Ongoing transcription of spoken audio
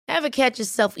Ever catch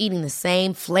yourself eating the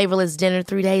same flavorless dinner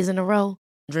 3 days in a row?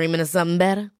 Dreaming of something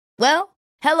better? Well,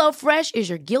 HelloFresh is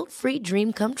your guilt-free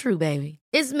dream come true, baby.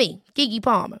 It's me, Keke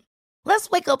Palmer. Let's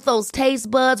wake up those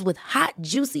taste buds with hot,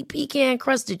 juicy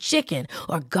pecan-crusted chicken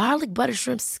or garlic butter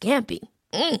shrimp scampi.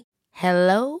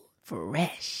 Hello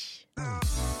Fresh.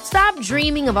 Stop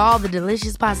dreaming of all the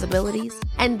delicious possibilities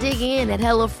and dig in at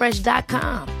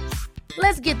HelloFresh.com.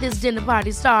 Let's get this dinner party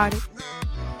started.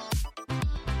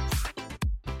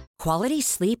 Quality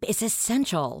sleep is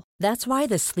essential. That's why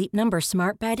the Sleep Number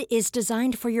Smart Bed is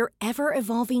designed for your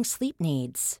ever-evolving sleep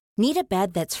needs. Need a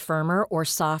bed that's firmer or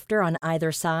softer on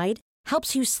either side?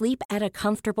 Helps you sleep at a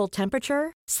comfortable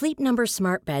temperature? Sleep Number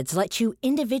Smart Beds let you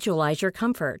individualize your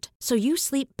comfort, so you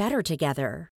sleep better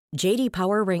together. J.D.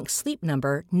 Power ranks Sleep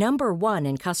Number number 1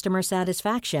 in customer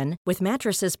satisfaction with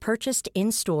mattresses purchased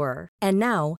in-store. And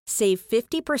now, save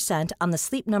 50% on the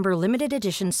Sleep Number Limited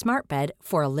Edition Smart Bed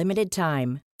for a limited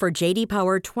time. For J.D.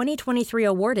 Power 2023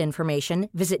 award information,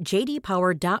 visit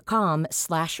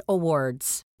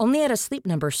jdpower.com/awards. Only at a Sleep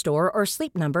Number store or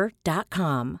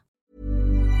sleepnumber.com.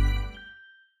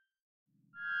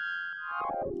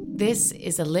 This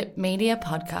is a Lip Media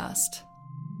podcast.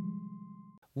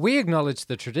 We acknowledge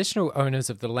the traditional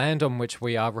owners of the land on which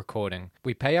we are recording.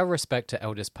 We pay our respect to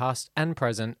elders past and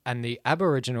present and the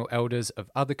Aboriginal elders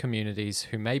of other communities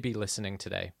who may be listening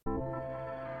today.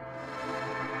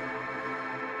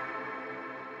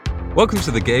 Welcome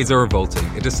to The Gays Are Revolting,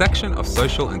 a dissection of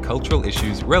social and cultural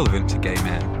issues relevant to gay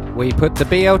men. We put the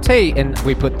BLT in,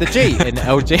 we put the G in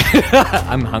LG.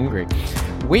 I'm hungry.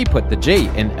 We put the G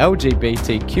in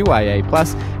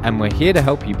LGBTQIA+, and we're here to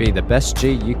help you be the best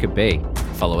G you could be.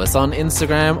 Follow us on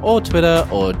Instagram or Twitter,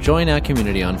 or join our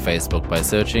community on Facebook by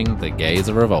searching The Gays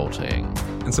Are Revolting.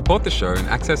 And support the show and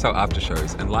access our after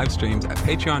shows and live streams at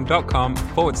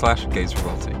patreon.com/Gays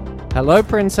Revolting. Hello,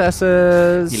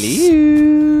 princesses.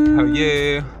 Hello. Oh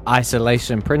yeah.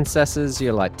 Isolation princesses,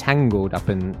 you're like tangled up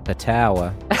in the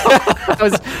tower.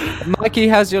 Mikey,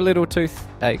 how's your little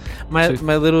toothache? My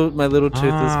little tooth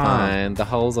is fine. The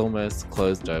hole's almost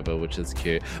closed over, which is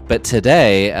cute. But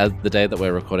today, as the day that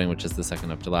we're recording, which is the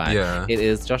 2nd of July, it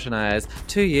is Josh and I's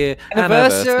 2-year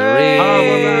anniversary.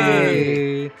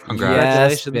 Oh,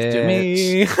 congratulations yes, to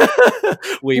me.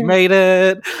 We made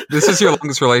it. This is your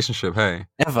longest relationship, hey?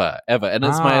 Ever. And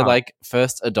it's my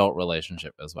first adult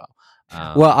relationship as well.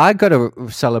 Well, I got to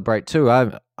celebrate too.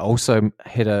 I've also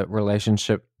hit a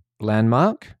relationship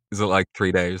landmark. Is it like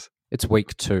 3 days? It's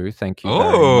week 2. Thank you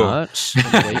very much.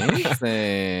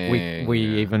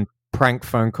 we even prank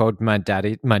phone called my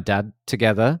dad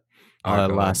together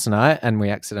last night, and we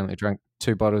accidentally drank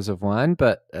 2 bottles of wine.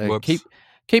 But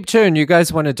keep tuned. You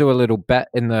guys want to do a little bet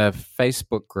in the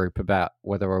Facebook group about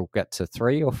whether we'll get to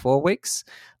 3 or 4 weeks?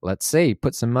 Let's see.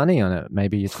 Put some money on it.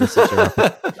 Maybe this is your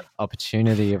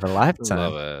opportunity of a lifetime.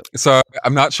 Love it. So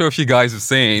I'm not sure if you guys have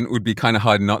seen. It would be kind of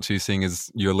hard not to, seeing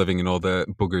as you're living in all the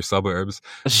booger suburbs.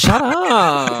 Shut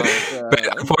up.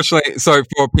 But unfortunately, so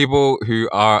for people who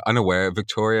are unaware,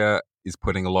 Victoria is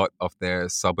putting a lot of their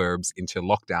suburbs into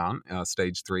lockdown,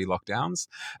 stage 3 lockdowns.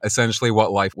 Essentially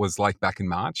what life was like back in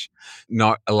March.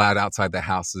 Not allowed outside their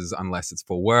houses unless it's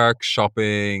for work,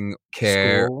 shopping,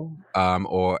 care,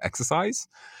 or exercise.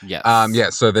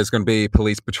 Yes. So there's going to be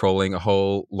police patrolling a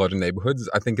whole lot of neighborhoods.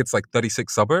 I think it's like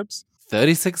 36 suburbs.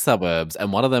 36 suburbs,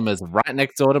 and one of them is right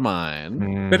next door to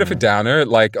mine. Bit of a downer.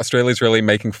 Like, Australia's really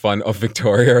making fun of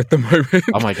Victoria at the moment.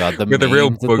 Oh my God, we're the real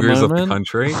boogers of the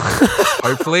country.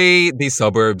 Hopefully, these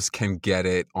suburbs can get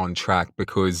it on track,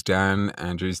 because Dan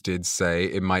Andrews did say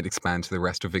it might expand to the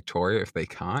rest of Victoria if they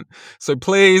can't. So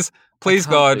please,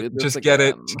 God, just get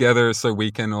it together so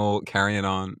we can all carry it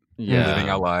on. Living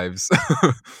our lives.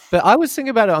 But I was thinking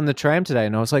about it on the tram today,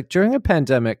 and I was like, during a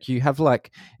pandemic, you have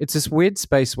it's this weird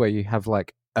space where you have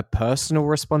a personal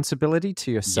responsibility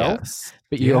to yourself,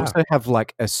 but you also have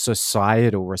a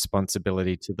societal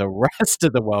responsibility to the rest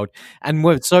of the world. And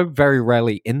we're so very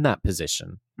rarely in that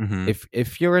position. Mm-hmm.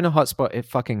 If you're in a hotspot, it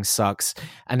fucking sucks.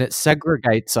 And it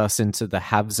segregates us into the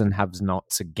haves and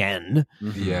have-nots again.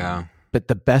 Mm-hmm. Yeah. But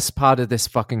the best part of this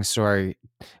fucking story,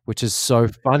 which is so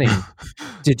funny,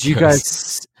 did you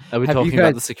guys... Are we talking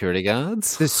about the security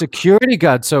guards? The security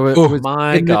guards. So it was in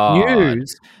the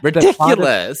news.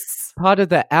 Ridiculous. Part of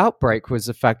the outbreak was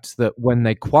the fact that when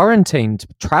they quarantined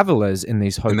travelers in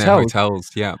these hotels,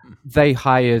 they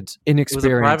hired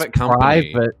inexperienced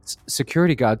private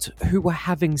security guards who were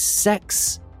having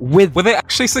sex with... Were they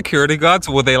actually security guards,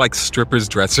 or were they strippers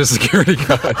dressed as security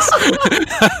guards?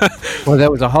 Well, there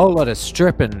was a whole lot of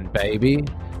stripping, baby.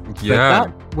 Yeah.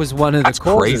 But that was one of the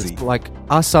causes. Crazy.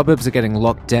 Our suburbs are getting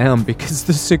locked down because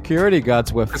the security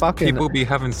guards were fucking... People be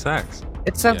having sex.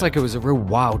 It sounds like it was a real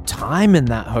wild time in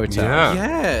that hotel.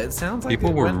 Yeah, it sounds like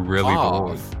people were really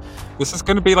bored. This is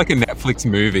going to be like a Netflix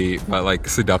movie, but like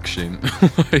seduction.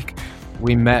 Like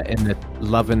we met in the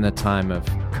love in the time of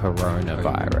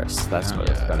coronavirus. That's what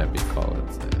it's going to be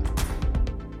called.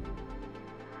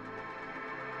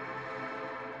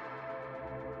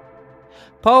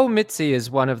 Paul Mizzi is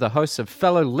one of the hosts of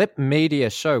fellow Lip Media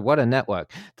show, What a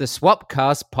Network, the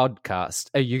Swapcast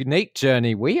Podcast, a unique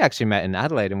journey. We actually met in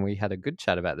Adelaide and we had a good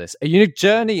chat about this. A unique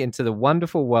journey into the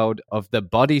wonderful world of the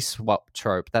body swap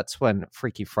trope. That's when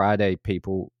Freaky Friday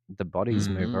people, the bodies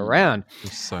move around.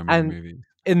 There's so many movies.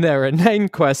 In their inane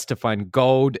quest to find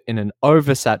gold in an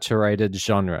oversaturated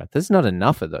genre. There's not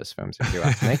enough of those films, if you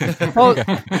ask me. Well,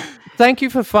 thank you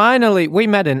for finally... We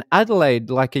met in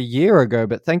Adelaide like a year ago,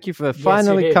 but thank you for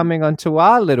finally coming onto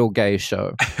our little gay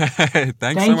show.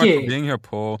 Thanks so much for being here,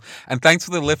 Paul. And thanks for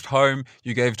the lift home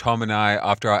you gave Tom and I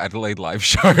after our Adelaide live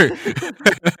show.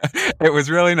 It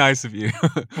was really nice of you.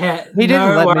 Yeah, he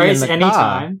didn't let me in the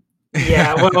anytime.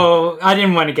 Yeah, well, I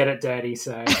didn't want to get it dirty,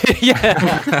 so.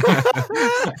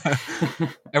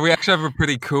 And we actually have a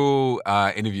pretty cool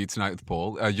interview tonight with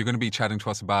Paul. You're going to be chatting to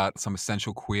us about some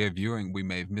essential queer viewing we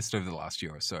may have missed over the last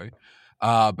year or so.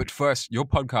 But first, your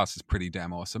podcast is pretty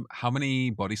damn awesome. How many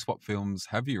body swap films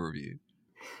have you reviewed?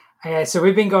 So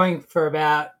we've been going for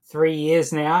about 3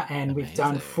 years now, and we've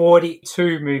done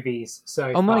 42 movies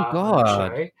so far. Oh my God.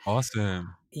 On the show.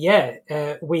 Awesome.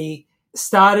 Yeah, we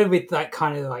started with like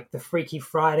kind of like the Freaky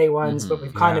Friday ones, but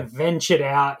we've kind of ventured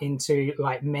out into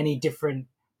like many different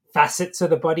facets of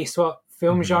the body swap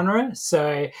film genre.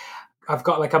 So I've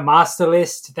got like a master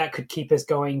list that could keep us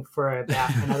going for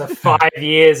about another 5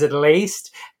 years at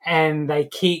least, and they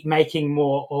keep making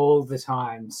more all the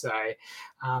time. So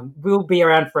we'll be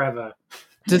around forever.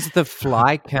 Does the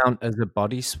fly count as a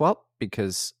body swap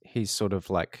because he's sort of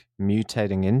like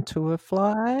mutating into a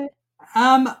fly?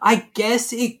 I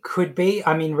guess it could be.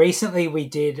 I mean, recently we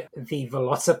did the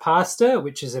Velocipasta,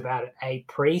 which is about a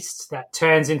priest that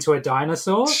turns into a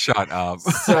dinosaur. Shut up.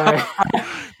 So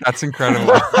that's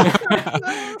incredible.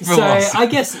 So I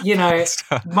guess,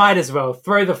 might as well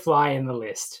throw the fly in the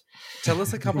list. Tell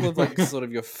us a couple of like sort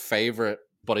of your favorite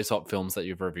body swap films that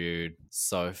you've reviewed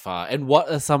so far, and what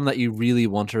are some that you really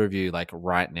want to review like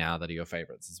right now that are your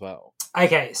favorites as well?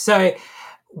 Okay, so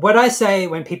what I say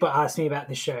when people ask me about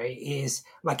the show is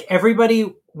like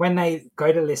everybody, when they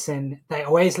go to listen, they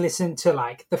always listen to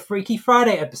like the Freaky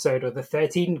Friday episode or the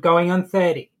 13 going on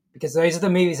 30, because those are the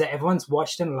movies that everyone's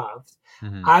watched and loved.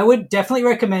 I would definitely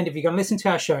recommend, if you're going to listen to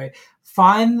our show,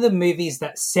 find the movies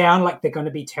that sound like they're going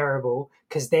to be terrible,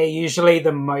 because they're usually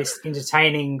the most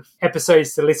entertaining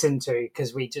episodes to listen to,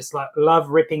 because we just like love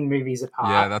ripping movies apart.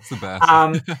 Yeah, that's the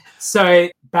best. So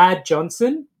Bad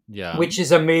Johnson, which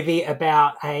is a movie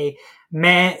about a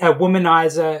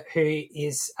womanizer who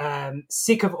is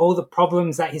sick of all the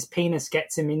problems that his penis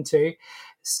gets him into.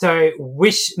 So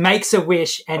makes a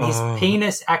wish, and his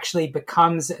penis actually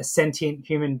becomes a sentient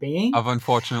human being. I've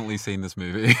unfortunately seen this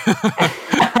movie.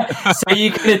 So you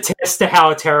can attest to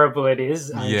how terrible it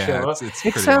is, I'm sure.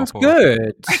 It sounds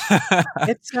good.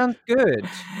 It sounds good.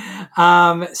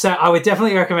 So I would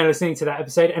definitely recommend listening to that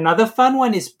episode. Another fun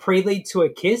one is Prelude to a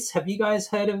Kiss. Have you guys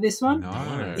heard of this one?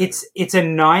 No. It's a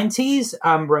 90s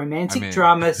romantic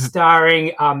drama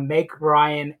starring Meg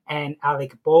Ryan and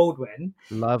Alec Baldwin.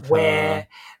 Love her. Where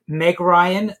Meg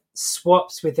Ryan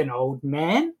swaps with an old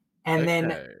man, and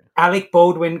then Alec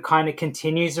Baldwin kind of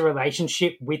continues a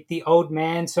relationship with the old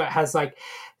man. So it has like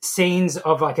scenes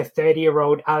of like a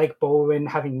 30-year-old Alec Baldwin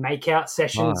having makeout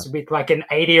sessions with like an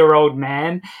 80-year-old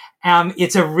man.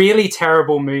 It's a really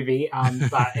terrible movie,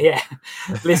 but yeah,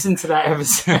 listen to that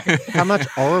episode. How much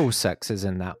oral sex is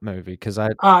in that movie? Because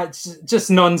it's just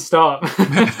nonstop.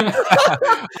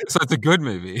 So it's a good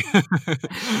movie.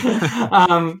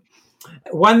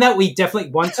 One that we definitely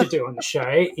want to do on the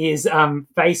show is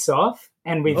Face Off.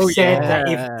 And we've said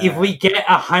that if we get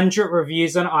 100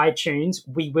 reviews on iTunes,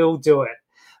 we will do it.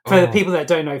 For the people that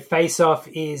don't know, Face Off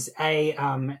is a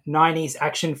 90s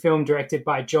action film directed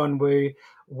by John Woo,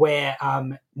 where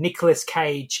Nicolas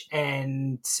Cage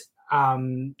and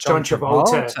John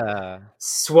Travolta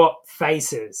swap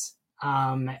faces.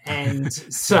 And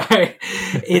so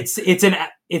it's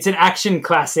an action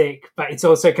classic, but it's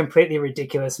also completely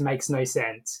ridiculous, makes no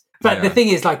sense. But the thing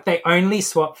is, like, they only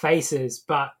swap faces,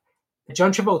 but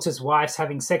John Travolta's wife's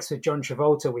having sex with John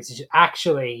Travolta, which is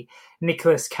actually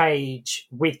Nicolas Cage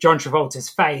with John Travolta's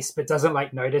face, but doesn't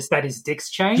like notice that his dick's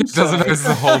changed. Doesn't notice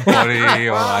the whole body.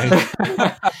 Or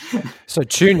like... So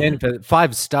tune in for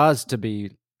 5 stars to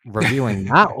be reviewing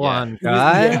that one,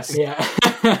 guys. Yeah.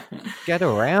 Get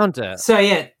around it. So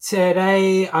yeah,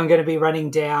 today I'm going to be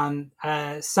running down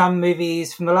some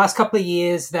movies from the last couple of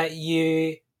years that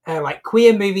you like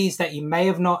queer movies that you may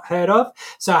have not heard of.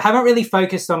 So I haven't really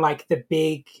focused on like the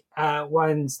big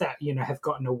ones that, you know, have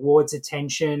gotten awards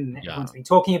attention that everyone's been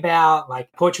talking about,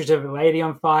 like Portrait of a Lady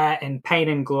on Fire and Pain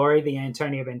and Glory, the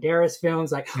Antonio Banderas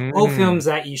films, like all films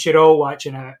that you should all watch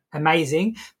and are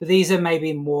amazing. But these are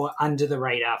maybe more under the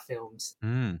radar films.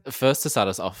 First, to start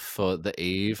us off for the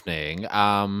evening,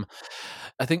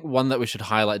 I think one that we should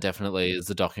highlight definitely is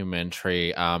the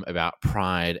documentary about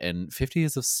Pride and 50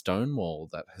 Years of Stonewall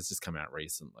that has just come out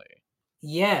recently.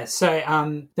 Yeah, so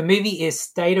the movie is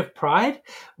State of Pride,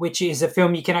 which is a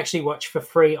film you can actually watch for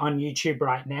free on YouTube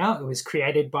right now. It was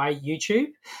created by YouTube.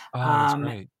 That's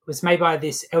great. It was made by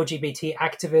this LGBT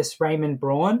activist, Raymond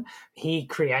Braun. He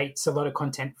creates a lot of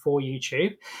content for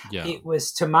YouTube. Yeah. It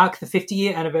was to mark the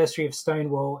 50-year anniversary of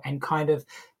Stonewall and kind of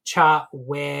chart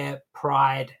where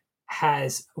Pride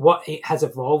what it has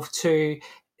evolved to,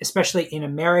 especially in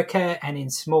America and in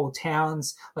small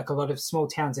towns. Like a lot of small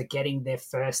towns are getting their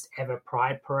first ever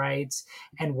Pride parades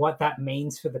and what that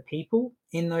means for the people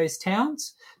in those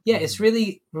towns. Yeah, it's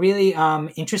really, really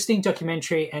interesting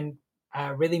documentary and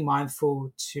really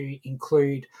mindful to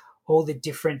include all the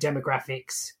different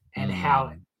demographics and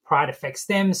how Pride affects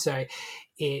them. So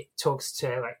it talks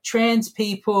to like trans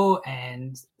people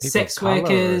and sex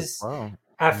workers,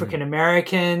 African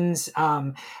Americans.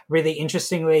 Really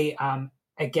interestingly,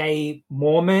 a gay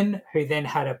Mormon who then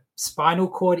had a spinal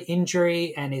cord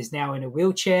injury and is now in a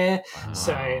wheelchair. Wow.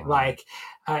 So like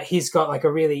he's got like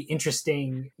a really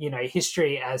interesting, you know,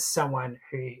 history as someone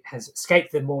who has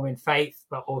escaped the Mormon faith,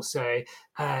 but also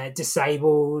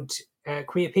disabled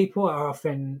queer people are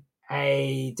often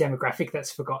a demographic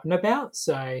that's forgotten about.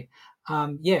 So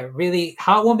really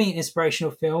heartwarming and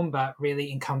inspirational film, but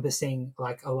really encompassing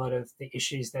like a lot of the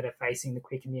issues that are facing the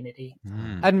queer community.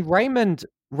 And Raymond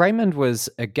was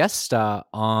a guest star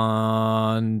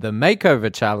on the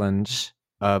makeover challenge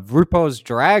of RuPaul's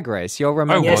Drag Race. You'll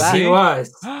remember that? Yes, he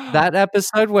was. That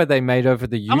episode where they made over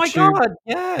the YouTube, oh my God,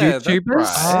 yeah,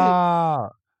 YouTubers.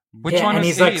 Which one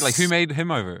was he? Like, who made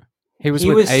him over? He was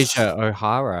with Asia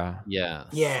O'Hara. Yeah.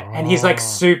 Yeah, and he's like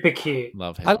super cute.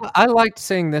 Love him. I liked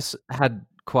seeing this had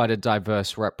quite a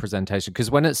diverse representation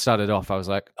because when it started off, I was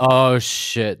like, oh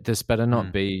shit, this better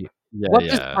not be. What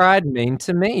does Pride mean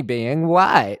to me being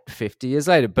white 50 years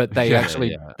later? But they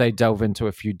they delve into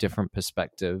a few different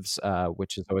perspectives,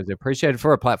 which is always appreciated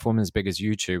for a platform as big as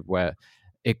YouTube, where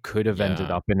it could have ended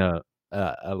up in a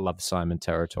Love Simon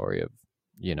territory of,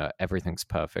 you know, everything's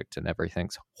perfect and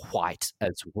everything's white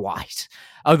as white.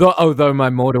 Although my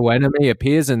mortal enemy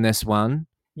appears in this one.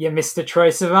 Yeah, Mr. Troye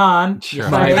Sivan. Sure.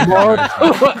 My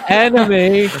mortal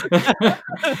enemy.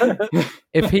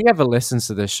 If he ever listens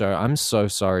to this show, I'm so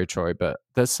sorry, Troy, but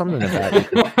there's something about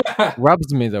you that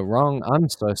rubs me the wrong. I'm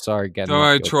so sorry. Don't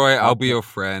worry, Troy. I'll be your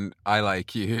friend. I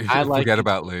like you. Forget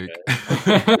about Luke.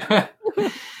 Yeah,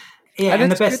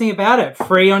 and the best thing about it,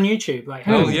 free on YouTube. Like,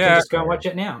 you can just go and watch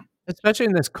it now. Especially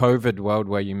in this COVID world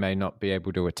where you may not be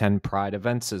able to attend Pride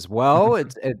events as well.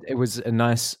 It was a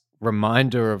nice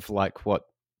reminder of like what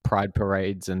Pride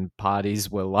parades and parties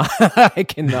were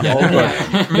like in the whole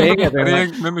thing.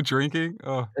 Remember drinking?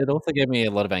 Oh. It also gave me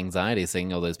a lot of anxiety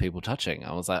seeing all those people touching.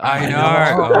 I was like, I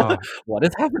know. What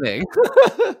is happening?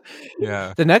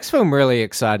 Yeah. The next film really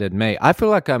excited me. I feel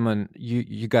like I'm on.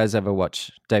 You guys ever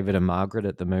watch David and Margaret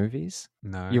at the movies?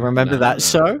 No. You remember that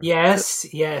show? Yes.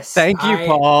 Thank you,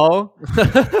 Paul.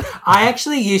 I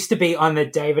actually used to be on the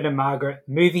David and Margaret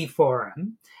movie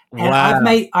forum. And wow.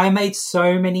 I made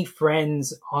so many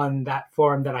friends on that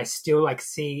forum that I still like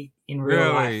see in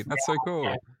real life. Really? That's so cool.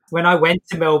 Yeah. When I went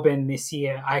to Melbourne this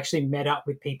year, I actually met up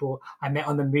with people I met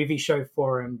on the movie show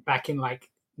forum back in like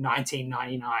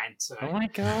 1999. So. Oh my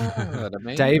God.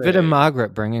 Amazing. David and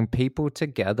Margaret bringing people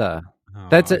together. Oh,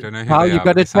 That's it. Paul, you've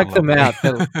got to check them out.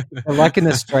 They're like an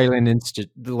Australian institute.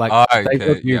 Like they've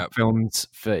reviewed films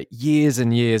for years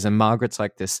and years, and Margaret's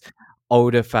like this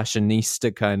older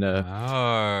fashionista kind of,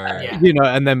 you know,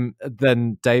 and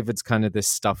then David's kind of this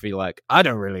stuffy, like, I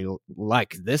don't really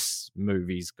like this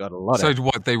movie's got a lot so of... So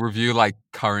what, they review like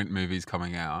current movies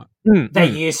coming out? They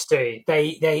used to.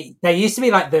 They used to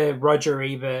be like the Roger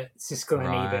Ebert, Siskel and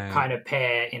Ebert kind of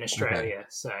pair in Australia. Okay.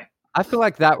 So I feel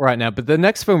like that right now. But the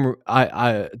next film,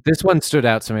 I this one stood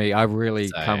out to me. I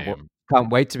really can't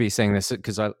wait to be seeing this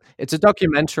because it's a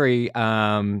documentary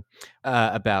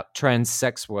about trans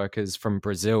sex workers from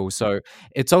Brazil. So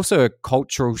it's also a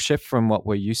cultural shift from what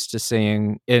we're used to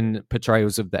seeing in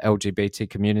portrayals of the LGBT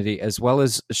community, as well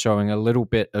as showing a little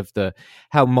bit of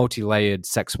how multi-layered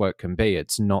sex work can be.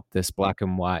 It's not this black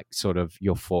and white sort of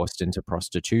you're forced into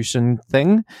prostitution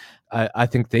thing. I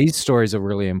think these stories are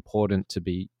really important to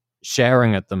be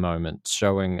sharing at the moment,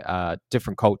 showing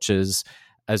different cultures,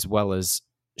 as well as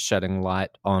shedding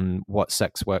light on what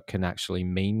sex work can actually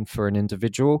mean for an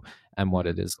individual and what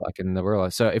it is like in the real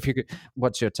life. So if you could,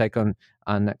 what's your take on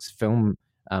our next film,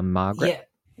 Margaret?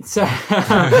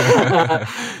 Yeah.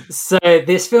 So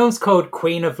this film's called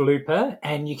Queen of Looper,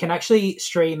 and you can actually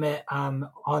stream it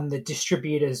on the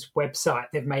distributor's website.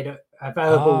 They've made it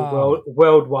available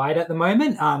worldwide at the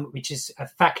moment, which is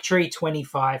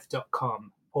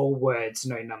factory25.com. All words,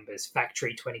 no numbers,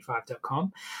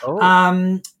 factory25.com.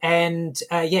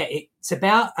 It's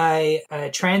about a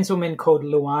trans woman called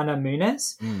Luana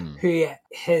Muniz, who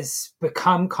has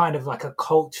become kind of like a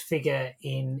cult figure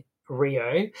in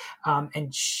Rio.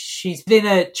 And she's been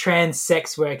a trans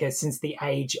sex worker since the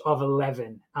age of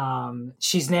 11.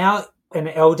 She's now an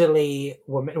elderly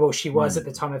woman. Well, she was at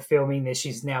the time of filming this.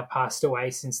 She's now passed away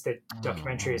since the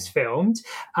documentary is filmed.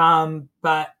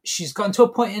 But she's gotten to a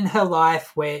point in her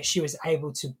life where she was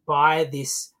able to buy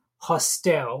this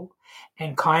hostel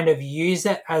and kind of use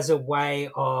it as a way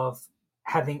of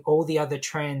having all the other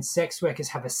trans sex workers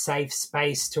have a safe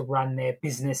space to run their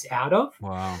business out of.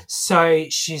 Wow. So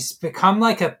she's become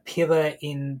like a pillar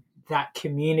in that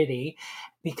community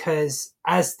because,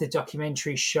 as the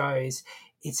documentary shows,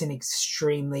 it's an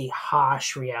extremely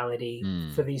harsh reality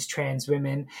for these trans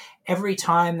women. Every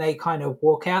time they kind of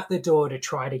walk out the door to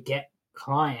try to get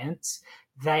clients,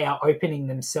 they are opening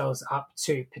themselves up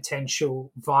to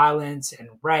potential violence and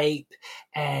rape.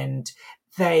 And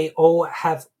they all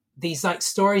have these like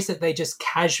stories that they just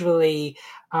casually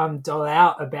dole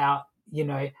out about, you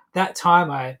know, that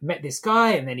time I met this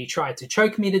guy and then he tried to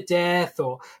choke me to death,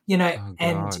 or, you know,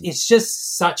 and it's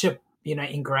just such a, you know,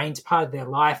 ingrained part of their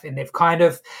life, and they've kind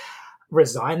of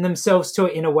resigned themselves to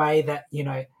it in a way that, you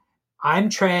know, I'm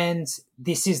trans,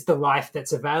 this is the life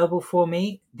that's available for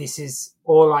me, this is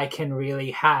all I can really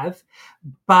have.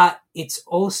 But it's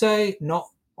also not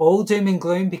all doom and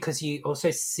gloom, because you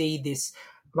also see this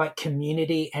like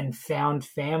community and found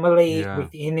family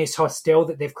within this hostel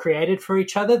that they've created for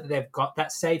each other, that they've got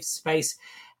that safe space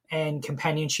and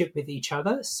companionship with each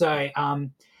other. So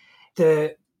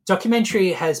the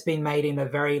documentary has been made in a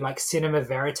very like cinema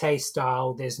verite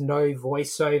style. There's no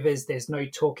voiceovers, there's no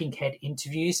talking head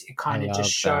interviews. It kind of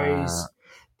just shows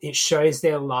it shows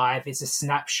their life. It's a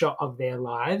snapshot of their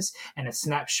lives and a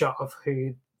snapshot of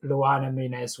who Luana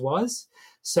Muniz was.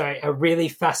 So a really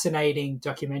fascinating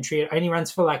documentary. It only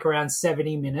runs for like around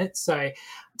 70 minutes. So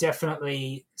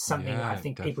definitely something I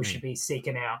think people should be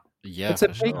seeking out. Yeah, it's a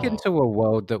peek into a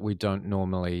world that we don't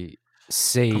normally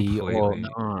see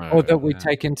or that we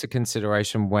take into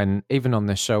consideration when, even on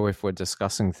this show, if we're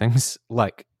discussing things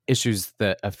like issues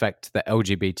that affect the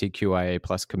LGBTQIA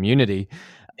plus community,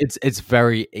 it's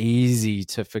very easy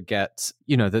to forget,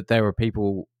 you know, that there are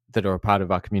people that are a part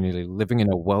of our community living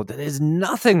in a world that is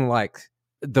nothing like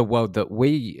the world that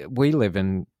we live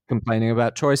in, complaining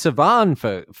about Troye Sivan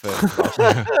for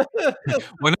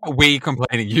We're not we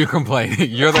complaining, you complaining.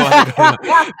 You're the one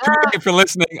who for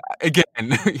listening.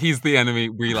 Again, he's the enemy.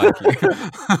 We like you.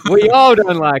 We all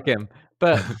don't like him.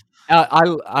 But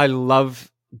I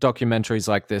love documentaries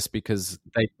like this because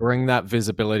they bring that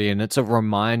visibility, and it's a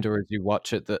reminder as you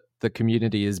watch it that the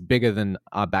community is bigger than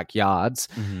our backyards,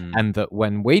 and that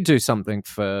when we do something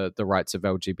for the rights of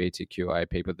LGBTQI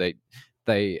people,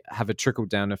 they have a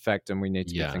trickle-down effect, and we need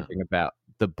to be thinking about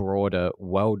the broader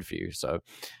worldview. So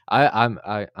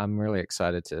I'm really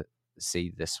excited to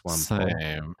see this one.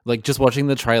 Same. Like, just watching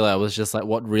the trailer, was just like,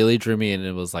 what really drew me in,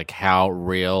 it was like how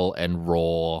real and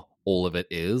raw all of it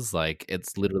is. Like,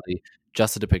 it's literally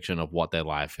just a depiction of what their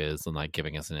life is and like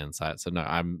giving us an insight. So no,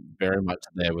 I'm very much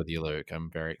there with you, Luke.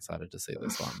 I'm very excited to see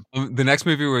this one. The next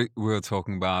movie we're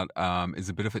talking about is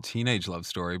a bit of a teenage love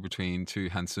story between two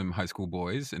handsome high school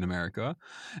boys in America.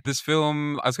 This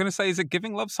film, I was going to say, is it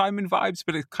giving Love Simon vibes,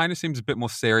 but it kind of seems a bit more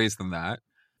serious than that.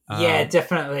 Yeah,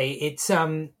 definitely. It's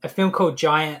a film called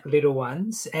Giant Little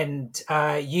Ones, and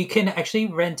you can actually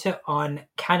rent it on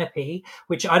Canopy,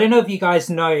 which I don't know if you guys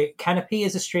know. Canopy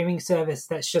is a streaming service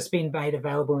that's just been made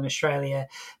available in Australia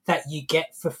that you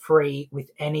get for free with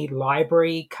any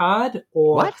library card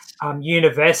or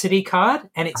university card,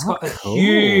 and it's got a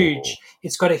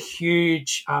it's got a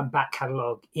huge back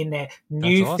catalogue in there.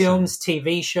 New films,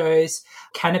 TV shows,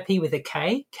 Canopy with a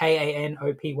K,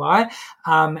 Kanopy.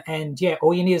 And yeah,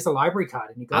 all you need is a library card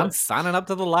and you got I'm signing up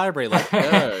to the library. Let's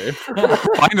go.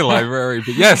 Find a library,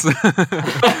 but yes.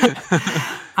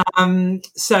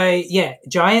 So yeah,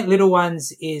 Giant Little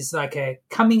Ones is like a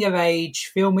coming of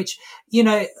age film, which, you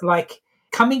know, like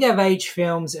coming of age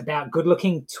films about good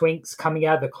looking twinks coming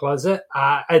out of the closet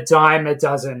are a dime a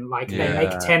dozen. Like they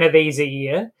make 10 of these a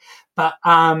year. But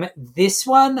this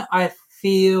one I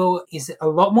feel is a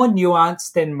lot more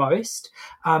nuanced than most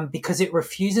because it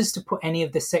refuses to put any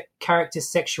of the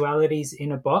characters' sexualities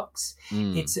in a box.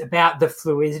 It's about the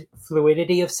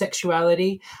fluidity of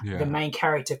sexuality, the main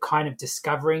character kind of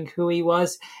discovering who he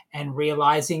was and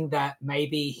realizing that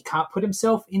maybe he can't put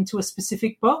himself into a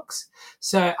specific box.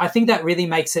 So I think that really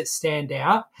makes it stand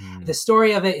out. The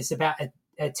story of it is about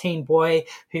a teen boy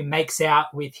who makes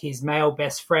out with his male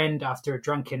best friend after a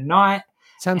drunken night.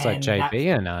 Sounds like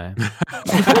JB and I.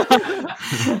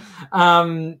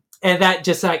 And that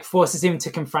just like forces him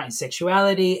to confront his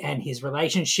sexuality and his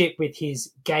relationship with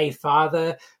his gay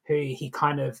father, who he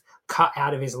kind of cut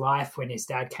out of his life when his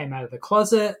dad came out of the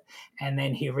closet. And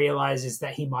then he realizes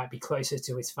that he might be closer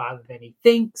to his father than he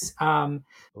thinks.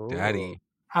 Daddy.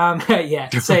 Yeah.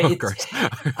 So it's,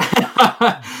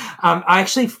 I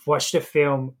actually watched a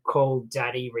film called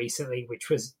Daddy recently, which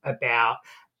was about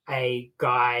a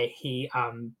guy, he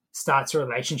starts a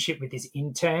relationship with his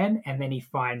intern, and then he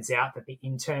finds out that the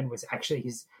intern was actually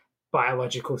his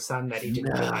biological son that he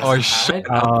didn't realize. Oh, shit.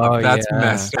 That's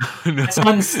messed up. That's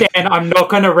on Stan. I'm not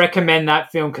going to recommend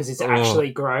that film because it's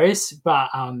actually gross, but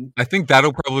I think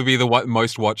that'll probably be the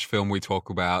most watched film we talk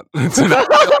about tonight.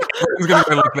 I'm going to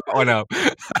go look that one up.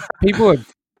 People are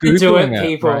Googling it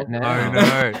people. Right now.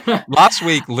 I know. Last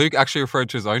week, Luke actually referred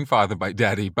to his own father by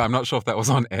daddy, but I'm not sure if that was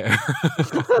on air.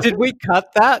 Did we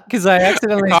cut that? Because I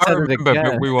accidentally said it again.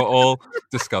 But we were all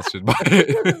disgusted by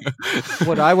it.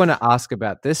 What I want to ask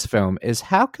about this film is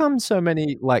how come so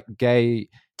many like gay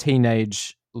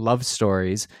teenage love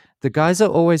stories, the guys are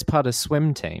always part of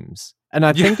swim teams? And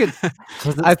I think it's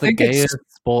the gayest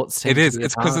sports team. It is.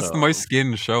 It's because it's the most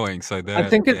skin showing. So I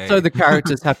think it's so the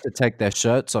characters have to take their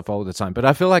shirts off all the time. But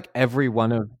I feel like every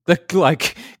one of the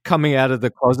like coming out of the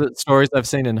closet stories I've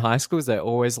seen in high schools, they're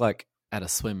always like at a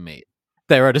swim meet.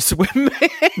 They're at a swim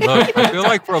meet. Look, I feel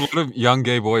like for a lot of young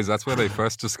gay boys, that's where they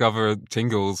first discover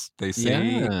tingles. They see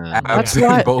abs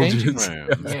and bulges.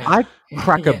 I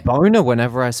crack a boner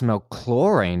whenever I smell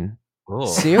chlorine. Oh.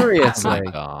 Seriously.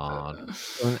 Oh God.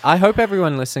 I hope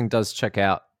everyone listening does check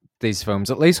out these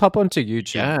films. At least hop onto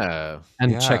YouTube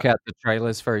and check out the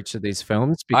trailers for each of these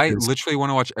films. I literally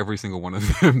want to watch every single one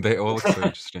of them. They all look so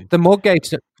interesting. The more gay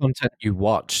content you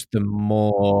watch, the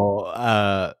more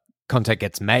content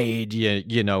gets made.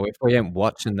 You know, if we ain't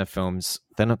watching the films,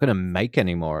 they're not going to make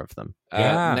any more of them.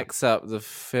 Next up, the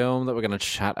film that we're going to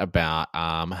chat about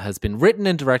has been written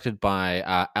and directed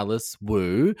by Alice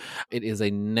Wu. It is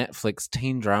a Netflix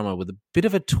teen drama with a bit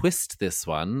of a twist, this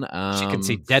one. She can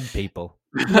see dead people.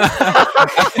 We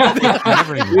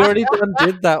already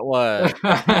did that one.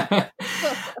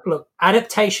 Look,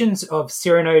 adaptations of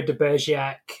Cyrano de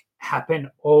Bergerac happen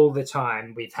all the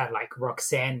time. We've had like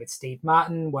Roxanne with Steve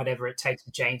Martin, Whatever It Takes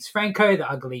with James Franco, The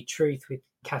Ugly Truth with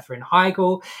Katherine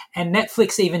Heigl, and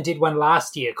Netflix even did one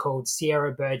last year called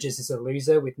Sierra Burgess is a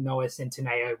Loser with Noah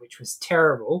Centineo, which was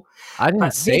terrible. I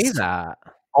didn't see that.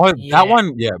 Oh, that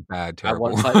one, bad, terrible.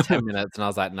 I watched like 10 minutes and I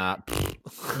was like, nah.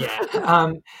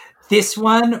 Yeah. This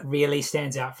one really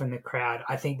stands out from the crowd.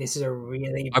 I think this is a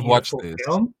really beautiful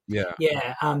film. Yeah.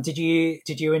 Yeah. Did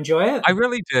you enjoy it? I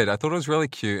really did. I thought it was really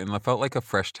cute and I felt like a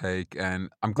fresh take, and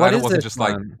I'm glad it wasn't just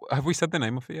like, have we said the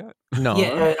name of it yet? No.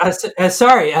 Yeah.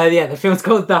 Sorry. The film's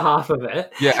called The Half of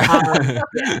It. Yeah.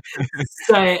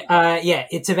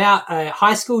 It's about a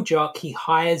high school jock. He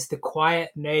hires the quiet,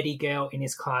 nerdy girl in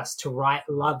his class to write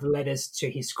love letters to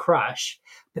his crush.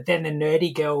 But then the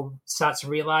nerdy girl starts to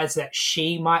realize that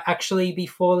she might actually be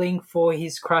falling for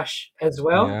his crush as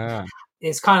well. Yeah.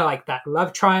 There's kind of like that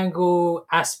love triangle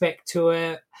aspect to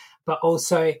it, but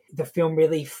also the film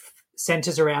really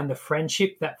centers around the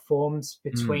friendship that forms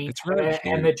between her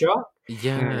and the jock.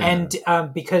 Yeah.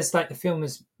 And because like the film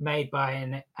was made by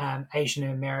an Asian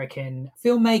American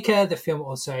filmmaker, the film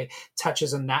also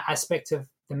touches on that aspect of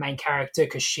the main character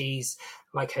because she's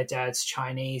like her dad's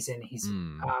Chinese and he's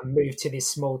moved to this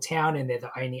small town and they're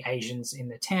the only Asians in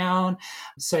the town.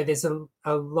 So there's a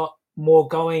lot more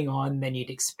going on than you'd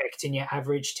expect in your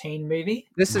average teen movie.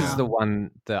 This is the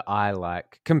one that I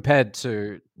like compared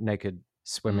to Naked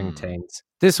Swimming Teens.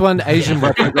 This one, Asian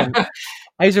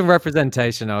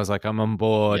representation, I was like, I'm on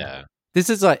board. Yeah. This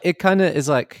is like, it kind of is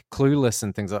like Clueless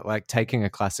and things like taking a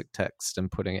classic text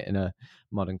and putting it in a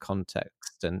modern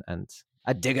context, and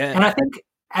I dig it. And I think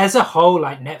as a whole,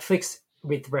 like Netflix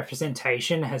with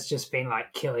representation has just been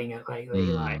like killing it lately.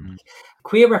 Like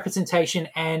queer representation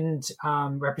and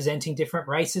representing different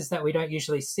races that we don't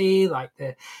usually see, like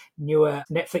the newer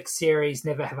Netflix series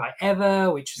Never Have I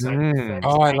Ever, which is like the first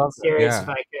I love series. that.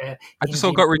 Like I just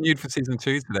saw got renewed for season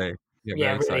 2 today.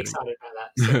 Yeah, really excited about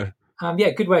that. So,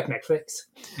 yeah, good work, Netflix.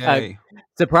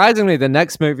 Surprisingly, the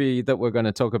next movie that we're going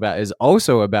to talk about is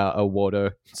also about a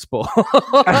water sport.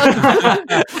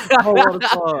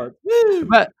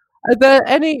 But are there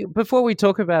any, before we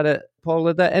talk about it, Paul,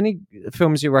 are there any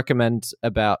films you recommend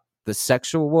about the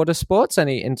sexual water sports?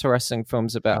 Any interesting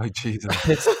films about? Oh,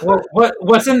 Jesus. Well,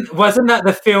 wasn't that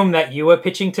the film that you were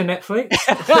pitching to Netflix?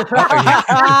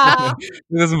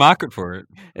 There's a market for it.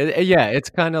 It's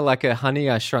kind of like a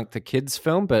Honey, I Shrunk the Kids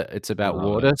film, but it's about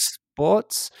water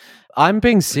sports. I'm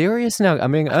being serious now.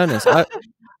 I'm being earnest. I'm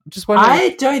just wondering. I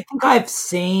don't think I've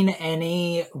seen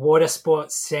any water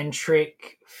sports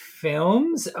centric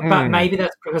films, but maybe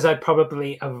that's because I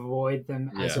probably avoid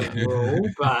them as a rule.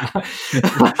 But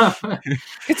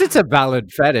because it's a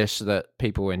valid fetish that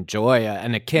people enjoy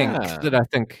and a kink that I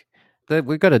think that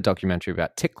we've got a documentary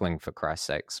about tickling, for Christ's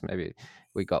sakes. Maybe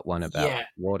we got one about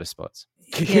water sports.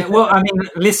 Yeah, well, I mean,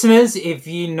 listeners, if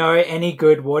you know any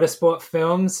good water sport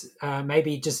films,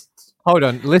 maybe just. Hold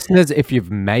on, listeners, if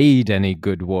you've made any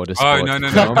good water sports. Oh,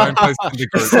 no. Don't post them to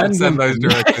group. Send those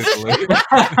directly to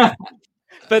Luke.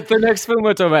 But the next film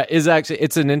we're talking about is actually,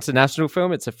 it's an international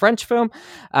film. It's a French film.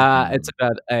 It's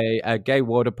about a gay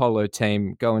water polo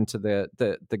team going to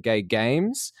the gay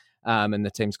games. And the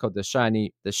team's called the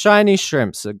Shiny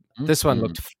Shrimps. So this one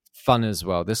looked fun as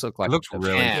well. This looked like it looked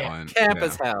really fun. Camp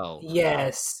as hell.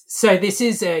 Yes. So this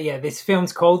is this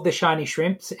film's called The Shiny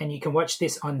Shrimps, and you can watch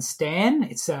this on Stan.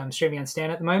 It's streaming on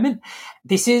Stan at the moment.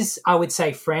 This is, I would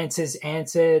say, France's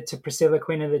answer to Priscilla,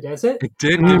 Queen of the Desert. It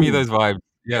did give me those vibes.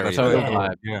 Yeah, that's totally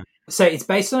vibe. Yeah. So it's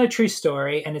based on a true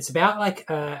story, and it's about like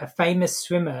a famous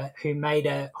swimmer who made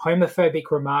a homophobic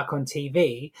remark on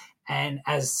TV, and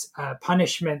as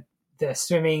punishment, the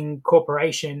swimming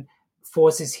corporation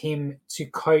forces him to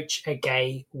coach a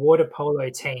gay water polo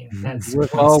team. That's I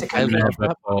love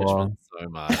that punishment so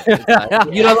much.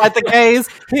 Like, you don't like the gays?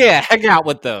 Here, hang out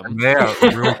with them. They're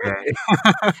real gay.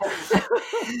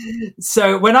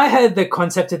 So when I heard the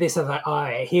concept of this, I was like, all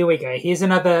right, here we go. Here's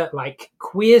another like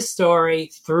queer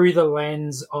story through the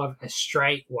lens of a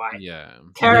straight white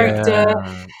character.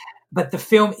 Yeah. But the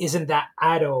film isn't that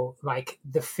at all. Like,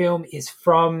 the film is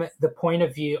from the point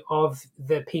of view of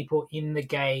the people in the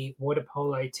gay water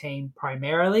polo team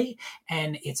primarily.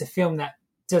 And it's a film that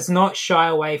does not shy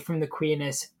away from the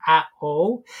queerness at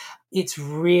all. It's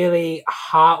really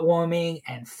heartwarming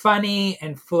and funny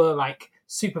and full of like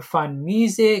super fun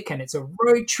music, and it's a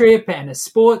road trip and a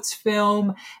sports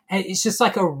film. And it's just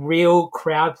like a real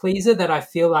crowd pleaser that I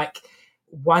feel like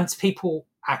once people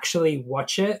actually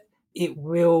watch it, it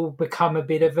will become a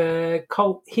bit of a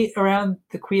cult hit around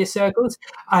the queer circles.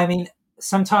 I mean,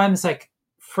 sometimes like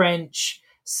French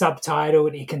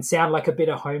subtitled, it can sound like a bit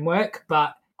of homework,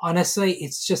 but honestly,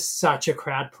 it's just such a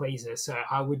crowd pleaser. So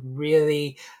I would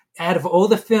really, out of all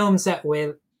the films that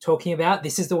we're talking about,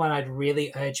 this is the one I'd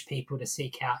really urge people to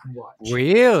seek out and watch.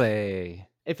 Really?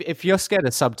 If you're scared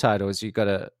of subtitles, you got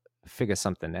to figure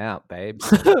something out, babes.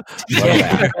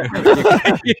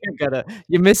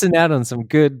 You're missing out on some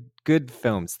good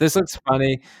films. This looks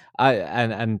funny,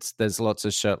 and there's lots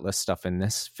of shirtless stuff in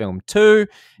this film too.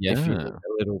 Yeah, if you need a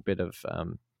little bit of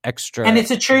extra, and it's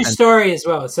a true story as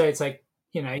well. So it's like,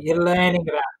 you know, you're learning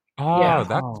about.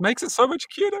 That makes it so much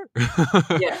cuter.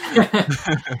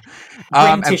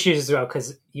 Bring tissues as well,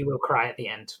 because you will cry at the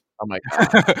end. Oh my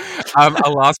god!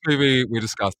 Our last movie we're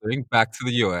discussing, Back to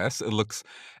the US. It looks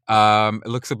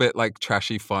a bit like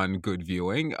trashy, fun, good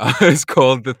viewing. It's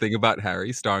called The Thing About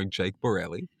Harry, starring Jake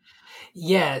Borelli.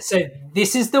 Yeah, so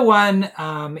this is the one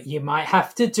you might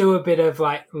have to do a bit of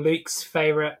like Luke's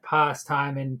favorite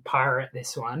pastime and pirate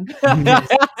this one. It's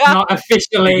not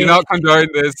officially. We do not condone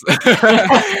this.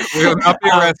 We will not be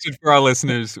arrested for our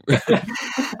listeners.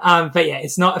 But yeah,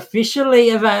 it's not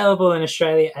officially available in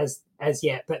Australia as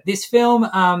yet. But this film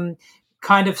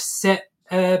kind of set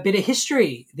a bit of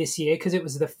history this year because it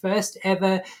was the first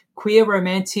ever queer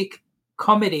romantic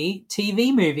comedy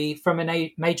TV movie from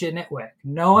a major network.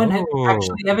 No one had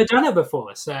actually ever done it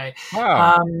before. So,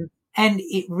 and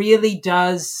it really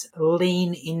does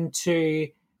lean into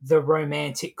the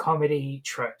romantic comedy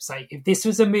tropes. Like, if this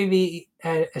was a movie,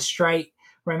 a straight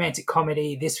romantic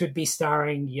comedy, this would be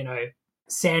starring, you know,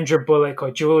 Sandra Bullock or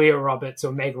Julia Roberts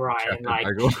or Meg Ryan,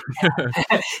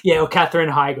 or Katherine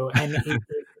Heigl, and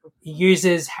he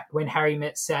uses When Harry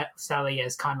Met Sally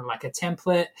as kind of like a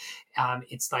template.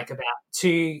 It's like about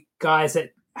two guys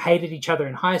that hated each other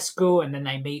in high school, and then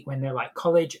they meet when they're like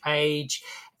college age.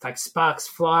 It's like sparks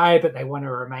fly, but they want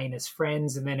to remain as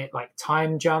friends, and then it like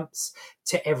time jumps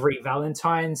to every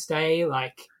Valentine's Day,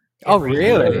 like. Oh,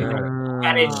 really?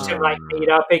 Manage to like meet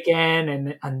up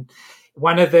again, and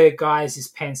one of the guys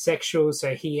is pansexual,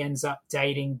 so he ends up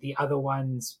dating the other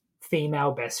one's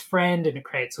female best friend, and it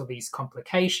creates all these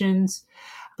complications.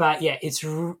 But yeah, it's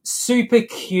super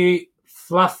cute,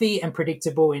 fluffy, and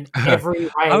predictable in every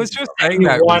way. I was just saying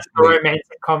that you want a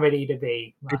romantic comedy to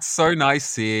be. It's so nice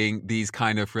seeing these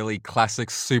kind of really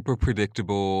classic, super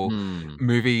predictable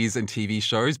movies and TV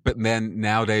shows, but then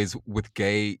nowadays with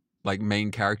gay like main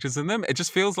characters in them, it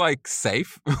just feels like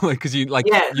safe, like because you've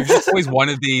just always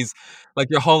wanted these like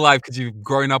your whole life because you've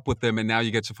grown up with them, and now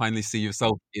you get to finally see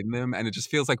yourself in them, and it just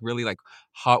feels like really like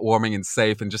heartwarming and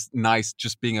safe and just nice,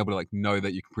 just being able to like know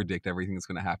that you can predict everything that's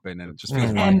going to happen, and it just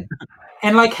feels fun.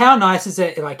 And like how nice is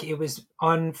it? Like it was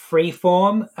on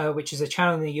Freeform, which is a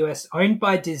channel in the US owned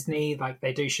by Disney. Like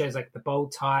they do shows like The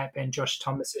Bold Type and Josh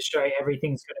Thomas's show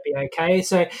Everything's Gonna Be Okay.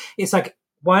 So it's like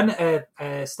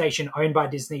a station owned by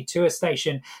Disney to a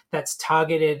station that's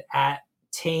targeted at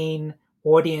teen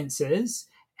audiences,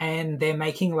 and they're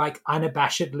making like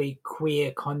unabashedly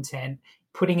queer content,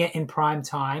 putting it in prime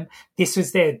time. This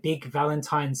was their big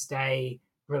Valentine's Day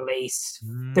release.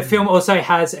 The film also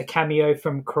has a cameo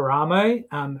from Karamo,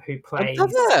 who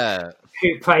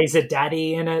plays a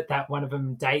daddy in it that one of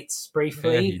them dates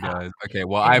briefly. Yeah, he does. Okay,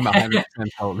 well, I'm 100%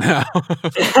 told now.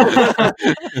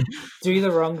 Do the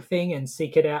wrong thing and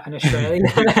seek it out in Australia.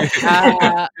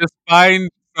 Just find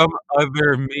some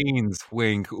other means.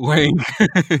 Wink, wink.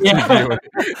 Yeah.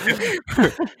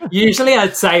 Usually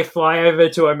I'd say fly over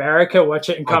to America, watch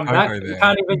it and come back. You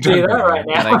can't even do that right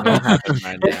now.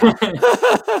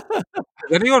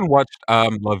 Has anyone watched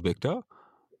Love, Victor?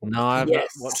 No, I've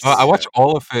watched. I watched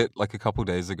all of it like a couple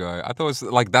days ago. I thought it was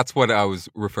like that's what I was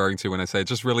referring to when I say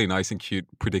just really nice and cute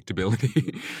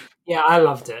predictability. Yeah, I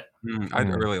loved it. I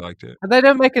really liked it. They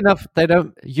don't make enough. They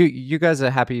don't. You guys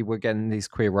are happy we're getting these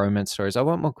queer romance stories. I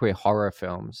want more queer horror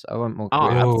films. I want more.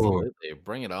 Queer absolutely,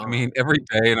 bring it on. I mean, every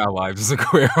day in our lives is a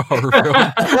queer horror film.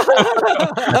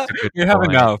 We have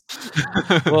enough.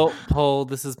 Well, Paul,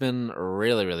 this has been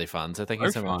really, really fun. So thank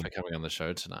you so much for coming on the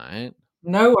show tonight.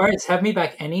 No worries. Have me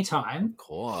back anytime. Of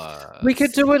course. We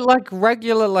could do it like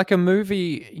regular, like a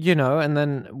movie, and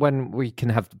then when we can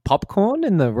have popcorn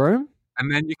in the room.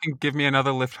 And then you can give me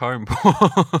another lift home.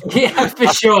 Yeah, for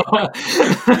sure.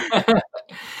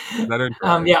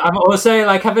 I'm also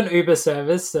like have an Uber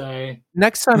service, so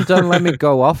next time don't let me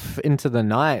go off into the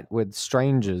night with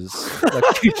strangers.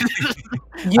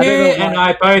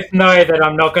 I both know that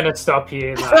I'm not going to stop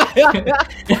you.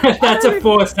 That's a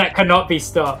force that cannot be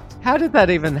stopped. How did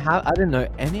that even happen? I didn't know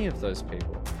any of those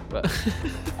people. But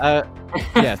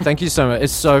yeah, thank you so much.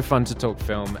 It's so fun to talk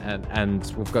film,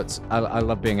 and we've got. I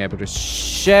love being able to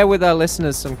share with our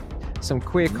listeners some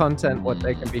queer content, what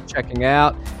they can be checking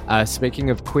out. Speaking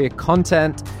of queer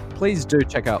content, please do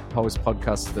check out Paul's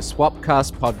podcast, the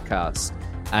Swapcast Podcast,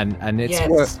 and it's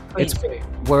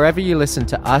wherever you listen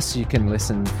to us, you can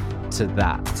listen to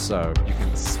that. So you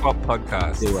can swap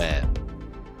podcasts. Do it.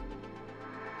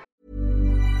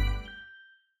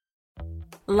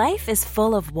 Life is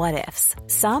full of what-ifs.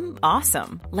 Some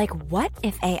awesome, like what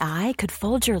if AI could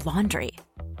fold your laundry?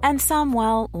 And some,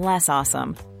 well, less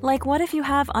awesome, like what if you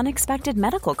have unexpected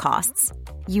medical costs?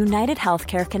 United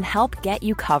Healthcare can help get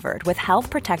you covered with Health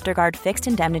Protector Guard fixed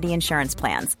indemnity insurance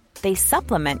plans. They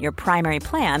supplement your primary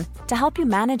plan to help you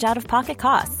manage out-of-pocket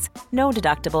costs. No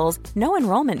deductibles, no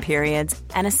enrollment periods,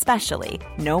 and especially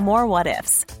no more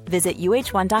what-ifs. Visit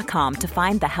uh1.com to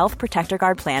find the Health Protector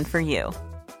Guard plan for you.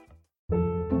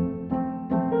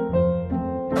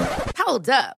 Hold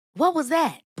up. What was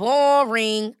that?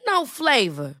 Boring. No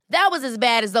flavor. That was as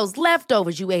bad as those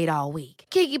leftovers you ate all week.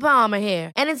 Keke Palmer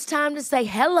here, and it's time to say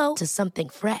hello to something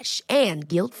fresh and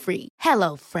guilt-free.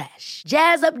 Hello Fresh.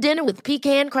 Jazz up dinner with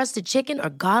pecan-crusted chicken or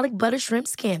garlic butter shrimp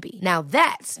scampi. Now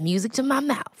that's music to my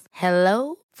mouth.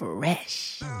 Hello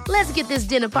Fresh. Let's get this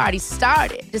dinner party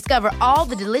started. Discover all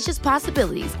the delicious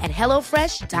possibilities at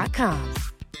HelloFresh.com.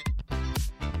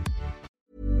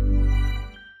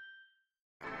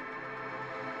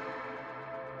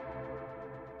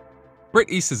 Brett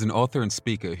East is an author and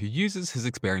speaker who uses his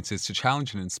experiences to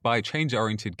challenge and inspire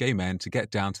change-oriented gay men to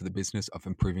get down to the business of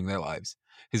improving their lives.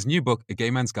 His new book, A Gay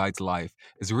Man's Guide to Life,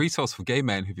 is a resource for gay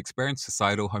men who've experienced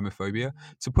societal homophobia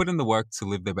to put in the work to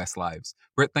live their best lives.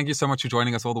 Brett, thank you so much for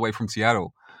joining us all the way from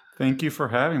Seattle. Thank you for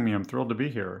having me. I'm thrilled to be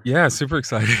here. Yeah, super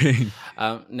exciting.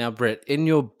 Now, Britt, in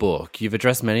your book, you've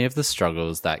addressed many of the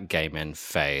struggles that gay men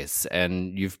face,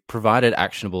 and you've provided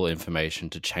actionable information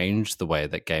to change the way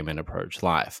that gay men approach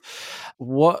life.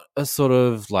 What are sort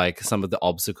of like some of the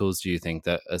obstacles do you think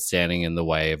that are standing in the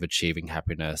way of achieving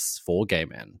happiness for gay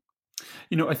men?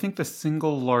 I think the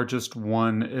single largest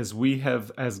one is we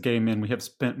have, as gay men, we have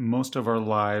spent most of our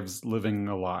lives living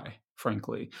a lie,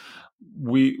 frankly.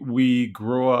 We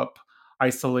grow up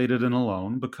isolated and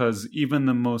alone because even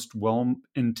the most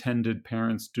well-intended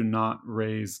parents do not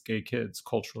raise gay kids,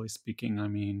 culturally speaking, I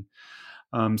mean.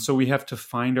 So we have to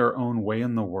find our own way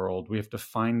in the world. We have to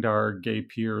find our gay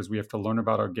peers. We have to learn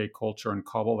about our gay culture and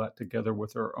cobble that together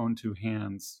with our own two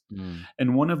hands.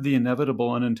 And one of the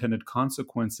inevitable unintended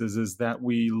consequences is that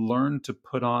we learn to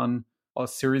put on a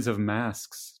series of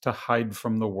masks to hide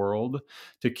from the world,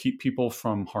 to keep people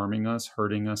from harming us,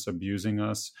 hurting us, abusing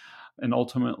us, and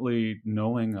ultimately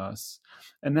knowing us.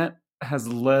 And that has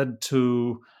led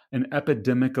to an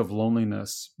epidemic of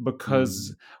loneliness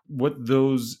because what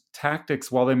those tactics,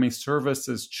 while they may serve us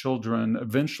as children,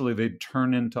 eventually they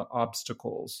turn into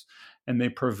obstacles and they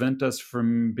prevent us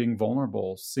from being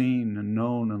vulnerable, seen and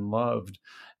known and loved.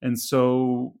 And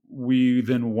so we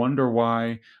then wonder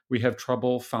why we have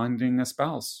trouble finding a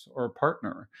spouse or a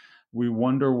partner. We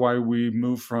wonder why we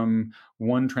move from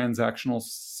one transactional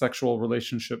sexual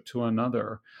relationship to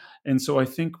another. And so I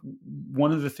think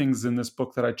one of the things in this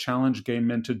book that I challenge gay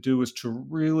men to do is to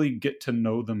really get to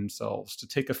know themselves, to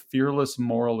take a fearless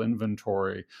moral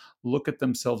inventory, look at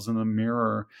themselves in the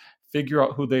mirror, figure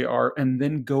out who they are, and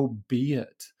then go be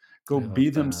it. Go be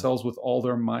themselves with all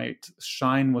their might,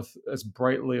 shine with as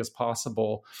brightly as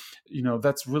possible.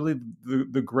 That's really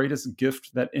the greatest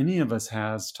gift that any of us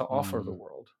has to offer the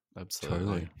world.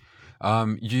 Absolutely.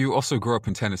 You also grew up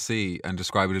in Tennessee and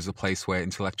describe it as a place where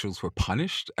intellectuals were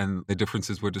punished and their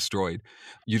differences were destroyed.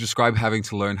 You describe having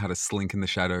to learn how to slink in the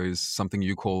shadows, something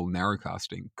you call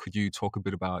narrowcasting. Could you talk a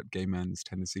bit about gay men's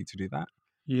tendency to do that?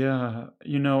 Yeah,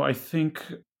 I think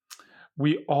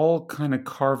we all kind of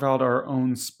carve out our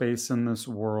own space in this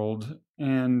world.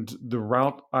 And the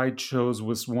route I chose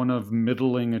was one of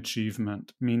middling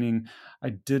achievement, meaning I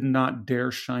did not dare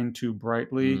shine too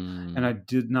brightly and I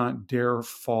did not dare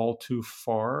fall too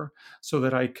far so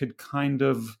that I could kind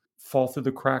of fall through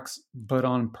the cracks, but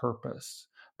on purpose,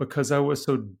 because I was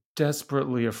so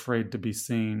desperately afraid to be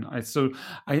seen.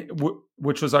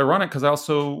 Which was ironic because I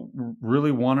also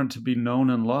really wanted to be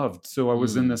known and loved. So I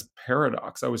was in this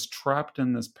paradox. I was trapped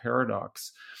in this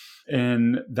paradox.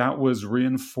 And that was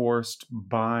reinforced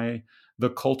by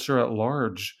the culture at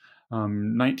large.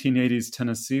 1980s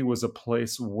Tennessee was a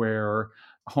place where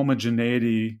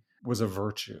homogeneity was a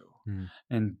virtue.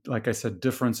 And like I said,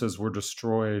 differences were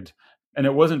destroyed. And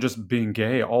it wasn't just being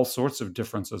gay. All sorts of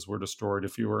differences were destroyed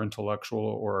if you were intellectual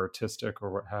or artistic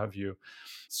or what have you.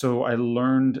 So I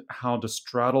learned how to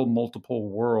straddle multiple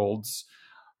worlds,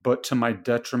 but to my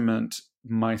detriment,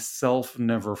 myself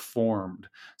never formed.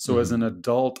 So as an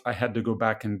adult, I had to go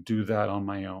back and do that on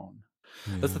my own.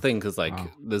 That's the thing, because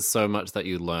there's so much that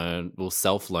you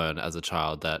self-learn as a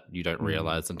child that you don't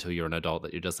realize until you're an adult,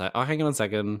 that you're just like, oh, hang on a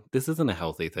second, this isn't a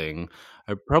healthy thing.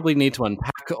 I probably need to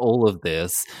unpack all of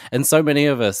this. And so many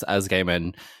of us as gay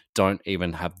men don't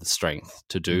even have the strength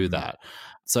to do that.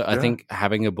 So I think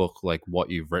having a book like what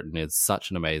you've written is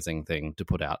such an amazing thing to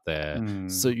put out there.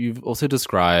 So you've also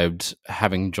described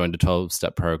having joined a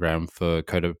 12-step program for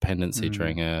codependency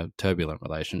during a turbulent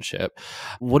relationship.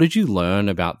 What did you learn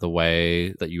about the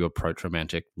way that you approach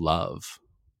romantic love?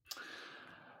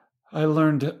 I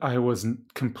learned I was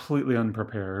completely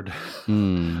unprepared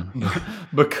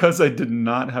because I did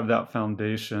not have that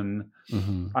foundation.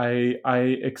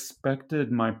 I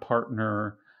expected my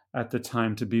partner at the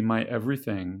time to be my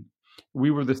everything. We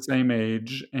were the same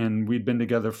age and we'd been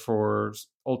together for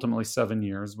ultimately 7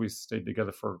 years. We stayed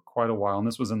together for quite a while. And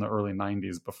this was in the early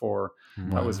 90s before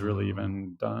I was really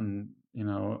even done,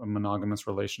 a monogamous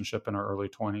relationship in our early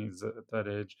 20s at that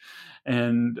age.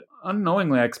 And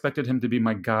unknowingly, I expected him to be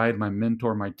my guide, my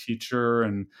mentor, my teacher.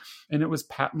 And it was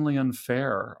patently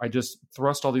unfair. I just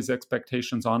thrust all these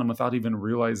expectations on him without even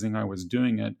realizing I was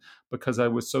doing it because I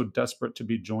was so desperate to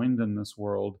be joined in this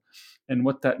world. And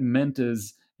what that meant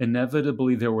is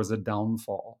inevitably there was a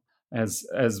downfall, as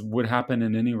would happen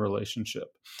in any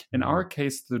relationship. In our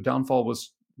case, the downfall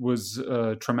was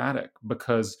traumatic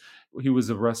because he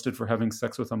was arrested for having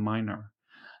sex with a minor.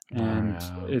 And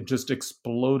it just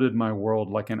exploded my world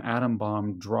like an atom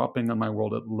bomb dropping on my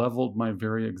world. It leveled my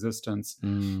very existence.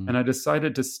 And I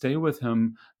decided to stay with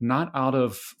him, not out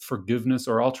of forgiveness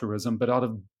or altruism, but out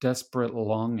of desperate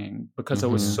longing, because I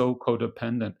was so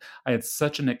codependent. I had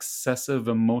such an excessive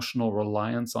emotional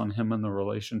reliance on him in the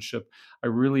relationship. I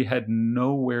really had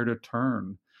nowhere to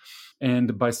turn.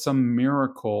 And by some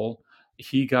miracle,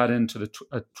 he got into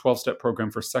a 12-step program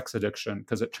for sex addiction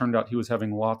because it turned out he was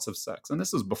having lots of sex. And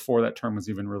this is before that term was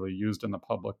even really used in the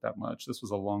public that much. This was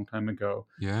a long time ago.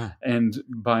 Yeah. And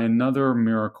by another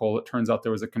miracle, it turns out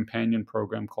there was a companion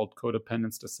program called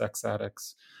Codependence to Sex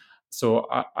Addicts. So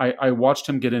I watched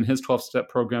him get in his 12-step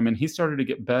program, and he started to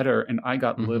get better, and I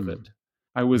got livid.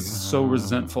 I was so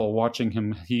resentful watching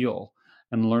him heal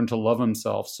and learn to love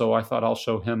himself. So I thought, I'll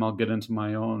show him, I'll get into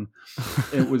my own.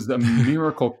 It was a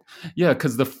miracle. Yeah,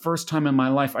 because the first time in my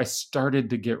life, I started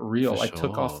to get real. I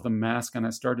took off the mask and I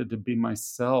started to be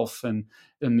myself, and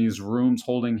in these rooms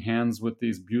holding hands with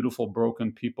these beautiful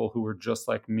broken people who were just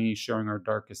like me, sharing our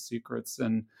darkest secrets.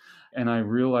 And I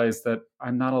realized that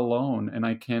I'm not alone, and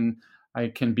I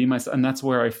can be myself. And that's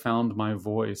where I found my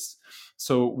voice.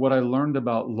 So what I learned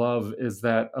about love is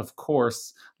that, of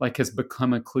course, like has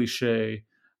become a cliche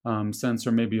since,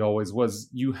 or maybe always was,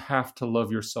 you have to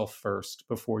love yourself first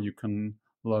before you can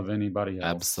love anybody else.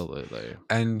 Absolutely.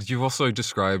 And you've also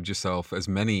described yourself, as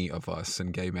many of us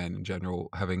and gay men in general,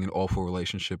 having an awful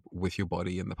relationship with your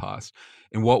body in the past.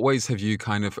 In what ways have you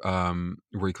kind of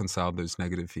reconciled those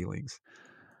negative feelings?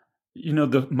 You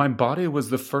know, my body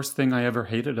was the first thing I ever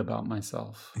hated about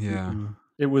myself. Yeah.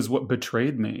 It was what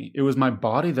betrayed me. It was my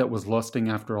body that was lusting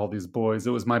after all these boys.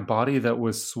 It was my body that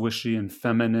was swishy and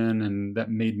feminine and that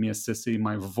made me a sissy.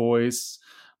 My voice,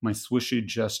 my swishy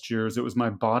gestures. It was my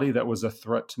body that was a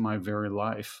threat to my very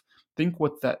life. Think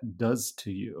what that does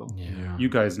to you. Yeah. You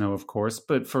guys know, of course,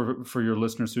 but for your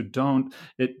listeners who don't,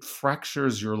 it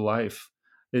fractures your life.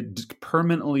 It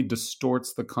permanently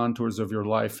distorts the contours of your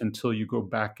life until you go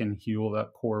back and heal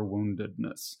that core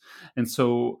woundedness. And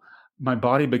so my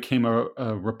body became a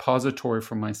repository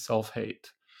for my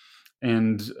self-hate.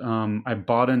 And I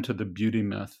bought into the beauty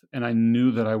myth, and I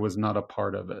knew that I was not a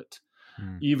part of it.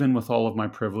 Even with all of my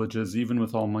privileges, even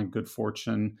with all my good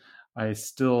fortune, I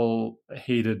still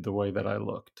hated the way that I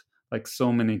looked. Like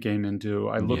so many gay men do.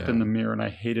 I looked in the mirror and I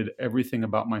hated everything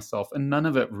about myself. And none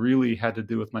of it really had to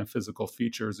do with my physical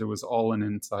features. It was all an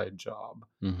inside job.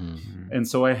 And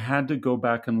so I had to go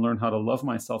back and learn how to love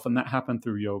myself. And that happened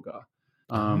through yoga.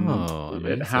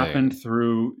 It happened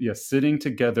through sitting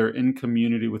together in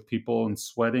community with people and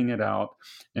sweating it out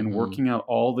and working out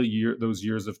all those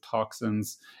years of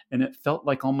toxins. And it felt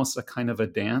like almost a kind of a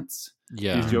dance,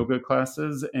 these yoga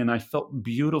classes. And I felt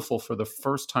beautiful for the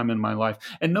first time in my life.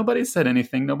 And nobody said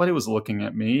anything. Nobody was looking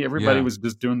at me. Everybody was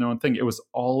just doing their own thing. It was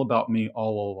all about me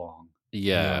all along.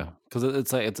 Yeah, because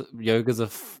it's like yoga's a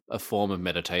form of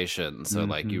meditation, so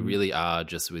like you really are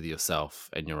just with yourself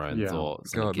and your own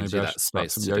thoughts. God, and it gives maybe you I that should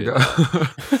start space some to yoga. do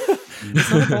that.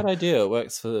 It's not a bad idea. It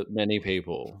works for many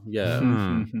people. Yeah.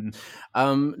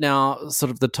 Now, sort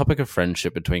of the topic of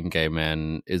friendship between gay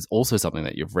men is also something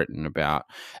that you've written about.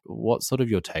 What's sort of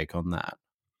your take on that?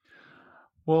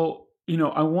 Well, you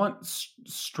know, I want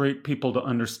straight people to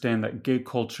understand that gay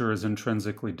culture is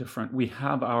intrinsically different. We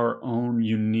have our own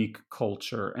unique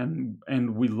culture,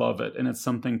 and we love it, and it's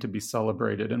something to be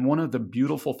celebrated. And one of the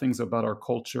beautiful things about our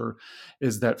culture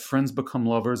is that friends become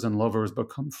lovers and lovers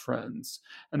become friends.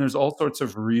 And there's all sorts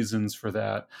of reasons for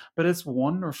that, but it's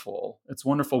wonderful. It's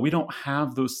wonderful. We don't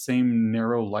have those same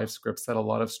narrow life scripts that a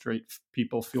lot of straight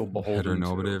people feel beholden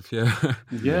Heteronormative, to.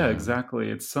 Yeah, exactly.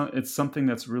 It's something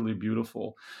that's really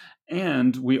beautiful.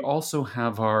 And we also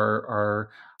have our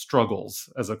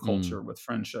struggles as a culture with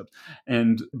friendship.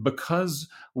 And because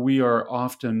we are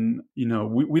often, you know,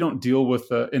 we don't deal with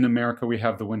in America, we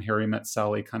have the When Harry Met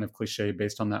Sally kind of cliche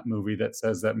based on that movie that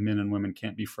says that men and women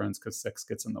can't be friends because sex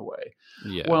gets in the way.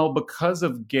 Yeah. Well, because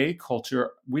of gay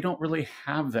culture, we don't really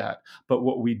have that. But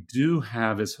what we do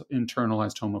have is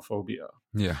internalized homophobia.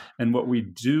 Yeah. And what we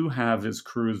do have is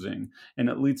cruising. And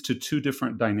it leads to two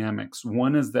different dynamics.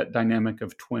 One is that dynamic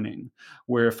of twinning,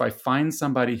 where if I find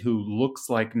somebody who looks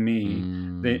like me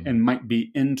and might be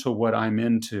into what I'm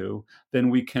into, then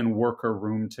we can work a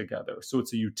room together. So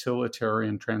it's a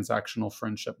utilitarian transactional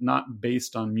friendship, not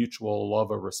based on mutual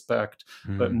love or respect,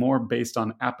 but more based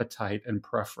on appetite and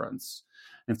preference.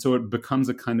 And so it becomes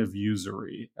a kind of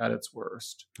usury at its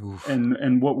worst.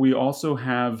 And what we also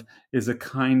have is a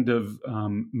kind of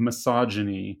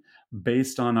misogyny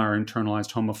based on our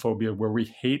internalized homophobia, where we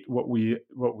hate what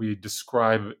we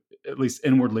describe at least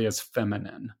inwardly, as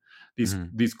feminine.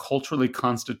 These culturally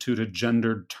constituted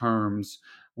gendered terms,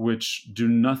 which do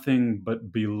nothing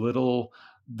but belittle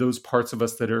those parts of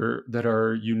us that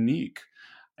are unique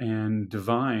and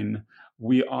divine.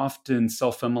 We often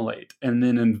self-immolate, and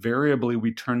then invariably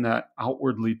we turn that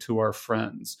outwardly to our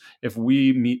friends. If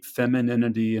we meet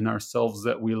femininity in ourselves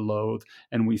that we loathe,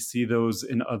 and we see those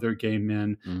in other gay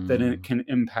men, then it can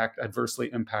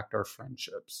adversely impact our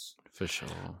friendships. For sure.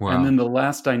 Wow. And then the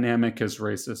last dynamic is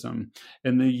racism.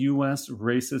 In the US,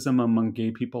 racism among gay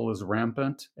people is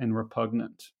rampant and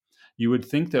repugnant. You would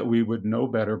think that we would know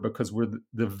better because we're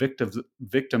the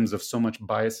victims of so much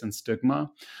bias and stigma.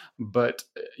 But,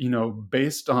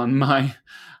 based on my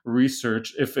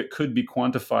research, if it could be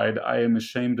quantified, I am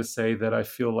ashamed to say that I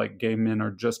feel like gay men are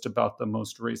just about the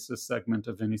most racist segment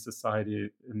of any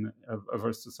society of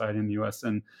our society in the US.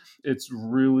 And it's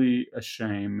really a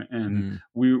shame. And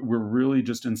we're really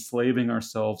just enslaving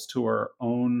ourselves to our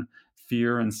own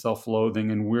fear and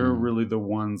self-loathing. And we're really the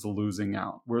ones losing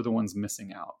out. We're the ones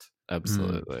missing out.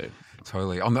 Absolutely.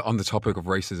 Totally. On the topic of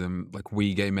racism, like,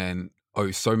 we gay men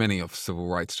owe so many of civil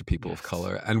rights to people of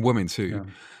color, and women too. Yeah.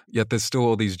 Yet there's still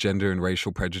all these gender and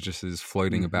racial prejudices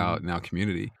floating about in our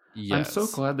community. Yes. I'm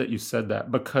so glad that you said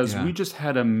that, because we just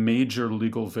had a major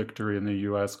legal victory in the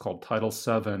U.S. called Title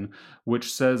VII,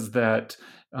 which says that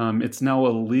it's now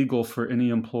illegal for any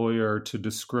employer to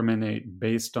discriminate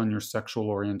based on your sexual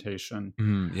orientation,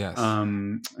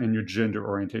 and your gender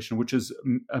orientation, which is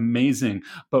amazing.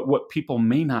 But what people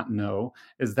may not know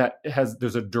is that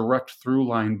there's a direct through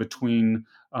line between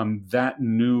that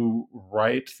new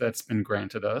right that's been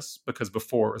granted us, because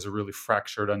before it was a really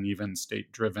fractured, uneven,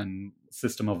 state-driven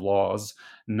system of laws.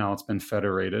 Now it's been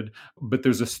federated. But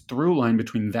there's a through line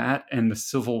between that and the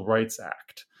Civil Rights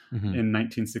Act in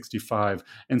 1965.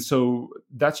 And so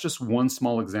that's just one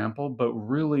small example, but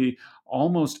really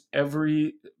almost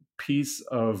every piece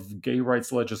of gay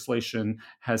rights legislation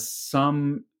has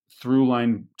some through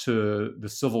line to the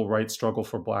civil rights struggle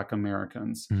for Black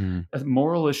Americans.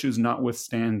 Moral issues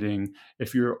notwithstanding,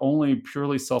 if you're only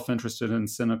purely self-interested and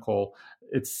cynical,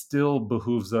 it still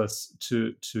behooves us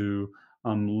to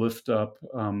lift up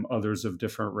others of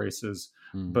different races.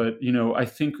 But, I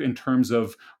think in terms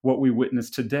of what we witness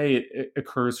today, it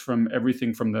occurs from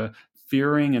everything from the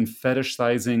fearing and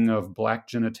fetishizing of Black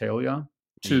genitalia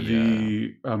to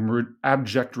the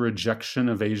abject rejection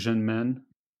of Asian men.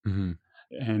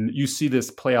 And you see this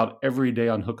play out every day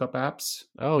on hookup apps.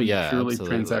 Oh, yeah. Purely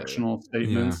transactional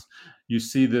statements. You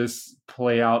see this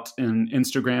play out in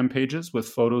Instagram pages with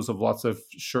photos of lots of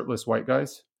shirtless white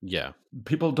guys. Yeah.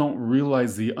 People don't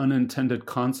realize the unintended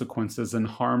consequences and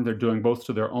harm they're doing both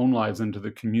to their own lives and to the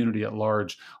community at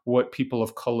large, what people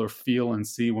of color feel and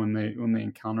see when they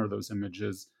encounter those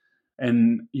images.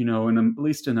 And, at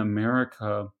least in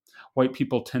America, white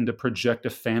people tend to project a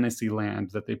fantasy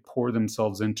land that they pour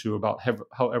themselves into about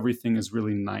how everything is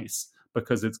really nice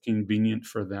because it's convenient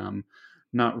for them,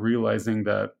 not realizing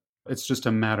that it's just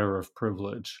a matter of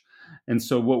privilege. And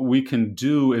so what we can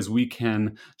do is we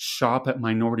can shop at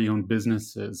minority-owned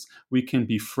businesses. We can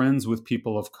be friends with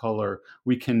people of color.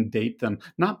 We can date them,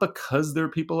 not because they're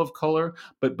people of color,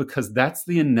 but because that's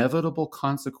the inevitable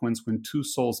consequence when two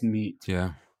souls meet.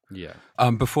 Yeah. Yeah.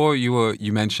 Before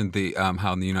you mentioned the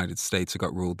how in the United States it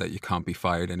got ruled that you can't be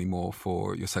fired anymore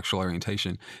for your sexual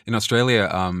orientation. In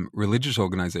Australia, religious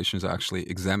organizations are actually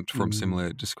exempt from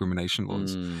similar discrimination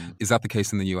laws. Is that the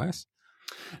case in the US?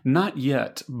 Not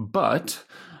yet, but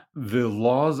the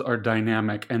laws are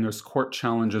dynamic and there's court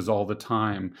challenges all the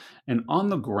time. And on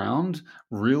the ground,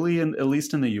 really, at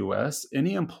least in the US,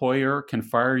 any employer can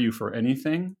fire you for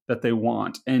anything that they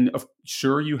want. And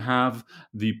sure, you have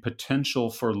the potential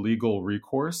for legal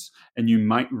recourse and you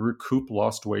might recoup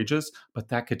lost wages, but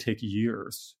that could take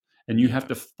years. And you have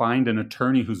to find an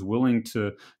attorney who's willing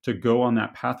to go on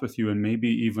that path with you and maybe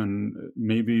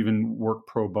even work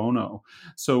pro bono.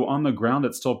 So on the ground,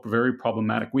 it's still very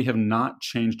problematic. We have not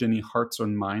changed any hearts or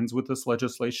minds with this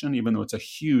legislation, even though it's a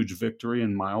huge victory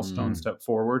and milestone step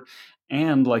forward.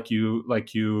 And like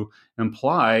you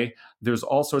imply, there's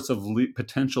all sorts of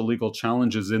potential legal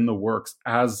challenges in the works.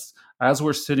 As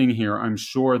we're sitting here, I'm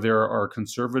sure there are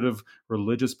conservative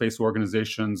religious-based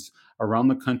organizations around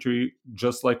the country,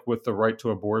 just like with the right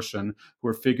to abortion, who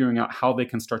are figuring out how they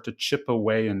can start to chip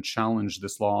away and challenge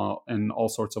this law in all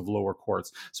sorts of lower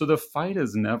courts. So the fight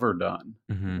is never done.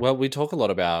 Well, we talk a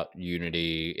lot about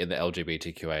unity in the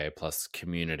LGBTQIA plus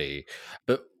community,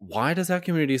 but why does our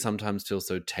community sometimes feel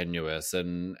so tenuous?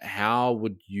 And how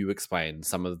would you explain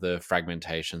some of the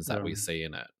fragmentations that we see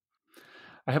in it?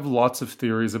 I have lots of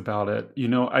theories about it.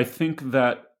 I think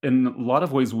that in a lot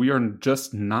of ways, we are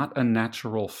just not a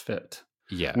natural fit.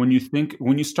 Yeah. When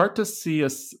you start to see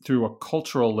us through a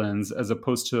cultural lens as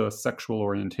opposed to a sexual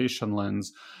orientation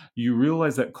lens, you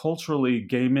realize that culturally,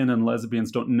 gay men and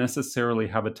lesbians don't necessarily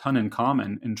have a ton in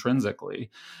common intrinsically.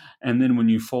 And then when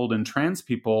you fold in trans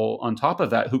people on top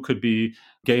of that, who could be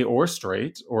gay or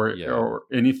straight or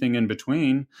anything in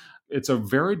between, it's a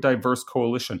very diverse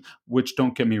coalition, which,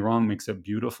 don't get me wrong, makes it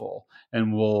beautiful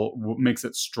and makes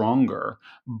it stronger.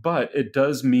 But it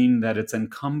does mean that it's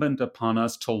incumbent upon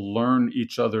us to learn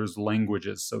each other's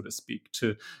languages, so to speak,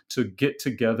 to get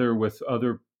together with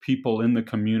other people in the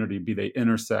community, be they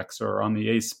intersex or on the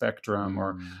A spectrum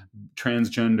or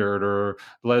transgendered or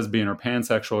lesbian or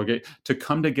pansexual or gay, to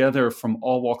come together from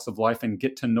all walks of life and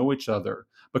get to know each other.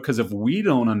 Because if we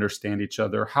don't understand each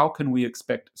other, how can we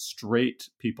expect straight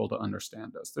people to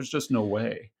understand us? There's just no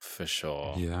way. For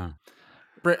sure. Yeah.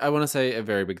 Britt, I want to say a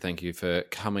very big thank you for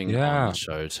coming on the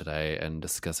show today and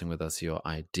discussing with us your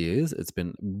ideas. It's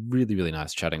been really, really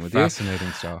nice chatting with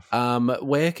Fascinating stuff.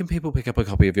 Where can people pick up a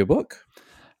copy of your book?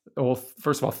 Well,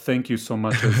 first of all, thank you so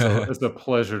much. It's a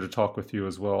pleasure to talk with you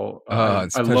as well. I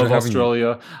It's a love pleasure having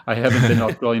Australia. I haven't been to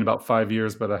Australia in about 5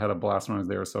 years, but I had a blast when I was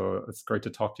there. So it's great to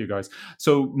talk to you guys.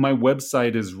 So my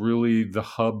website is really the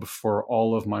hub for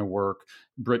all of my work,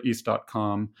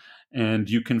 britteast.com. And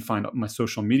you can find my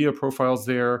social media profiles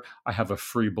there. I have a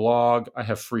free blog. I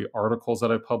have free articles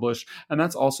that I publish. And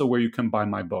that's also where you can buy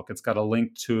my book. It's got a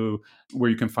link to where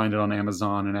you can find it on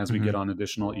Amazon. And as we get on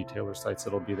additional e-tailer sites,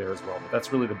 it'll be there as well. But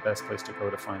that's really the best place to go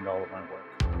to find all of my work.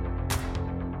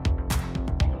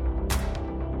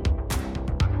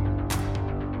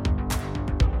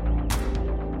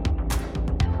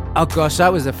 Oh gosh,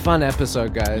 that was a fun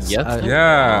episode, guys. Yes.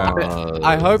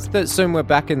 I hope that soon we're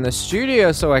back in the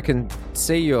studio so I can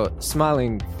see your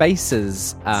smiling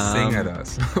faces. Sing at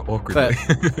us awkwardly.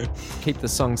 But keep the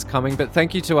songs coming. But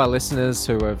thank you to our listeners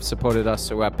who have supported us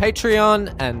through our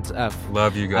Patreon and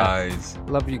love you guys.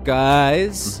 Love you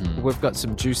guys. Mm-hmm. We've got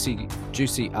some juicy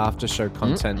after show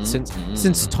content.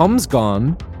 Since Tom's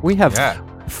gone, we have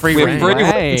free reign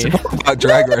about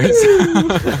Drag Race.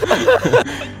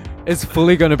 It's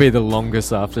fully going to be the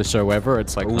longest after show ever.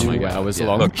 It's like 2 hours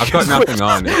long. Look, I've got nothing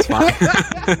on. It's fine.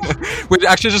 We're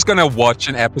actually just going to watch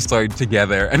an episode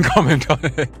together and comment on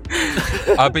it.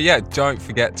 But yeah, don't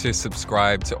forget to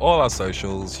subscribe to all our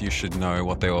socials. You should know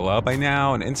what they all are by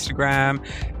now on Instagram.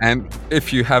 And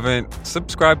if you haven't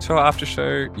subscribed to our after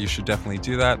show, you should definitely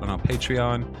do that on our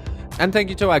Patreon. And thank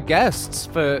you to our guests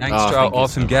for... Thanks to our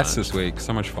awesome guests this week.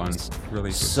 So much fun. Really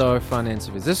good. So fun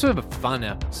interviews. This was a fun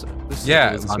episode. It was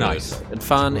nice. And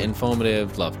fun,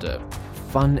 informative, loved it.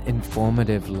 Fun,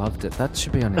 informative, loved it. That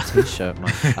should be on a t-shirt,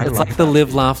 man. It's like the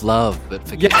live, laugh, love, but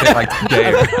forget like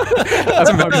that's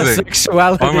amazing.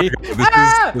 Sexuality. Oh my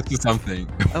God, this is something.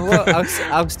 Well,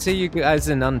 I'll see you guys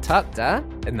in Untucked,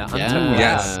 in the Untucked.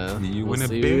 Yes. You we'll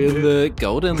see you in the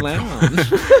Golden Lounge.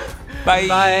 Bye.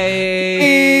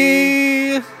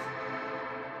 Bye.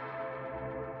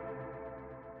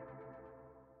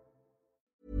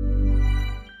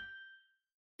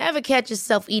 Ever catch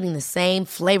yourself eating the same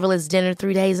flavorless dinner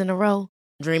 3 days in a row?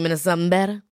 Dreaming of something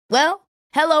better? Well,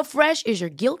 HelloFresh is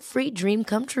your guilt-free dream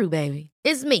come true, baby.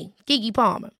 It's me, Keke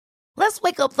Palmer. Let's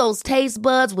wake up those taste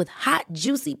buds with hot,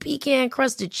 juicy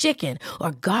pecan-crusted chicken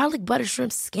or garlic butter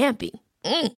shrimp scampi.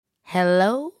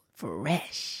 Hello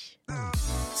Fresh.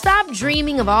 Stop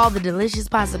dreaming of all the delicious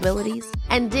possibilities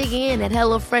and dig in at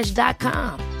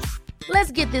HelloFresh.com.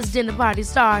 Let's get this dinner party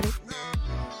started.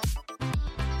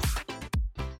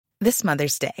 This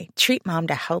Mother's Day, treat mom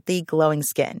to healthy, glowing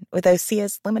skin with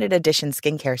Osea's limited edition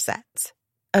skincare sets.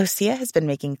 Osea has been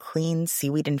making clean,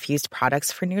 seaweed-infused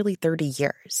products for nearly 30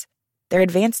 years. Their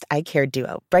advanced eye care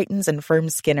duo brightens and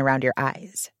firms skin around your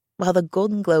eyes, while the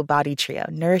Golden Glow Body Trio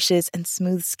nourishes and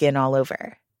smooths skin all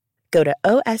over. Go to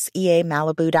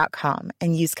OSEAMalibu.com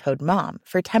and use code MOM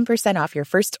for 10% off your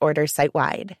first order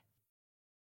site-wide.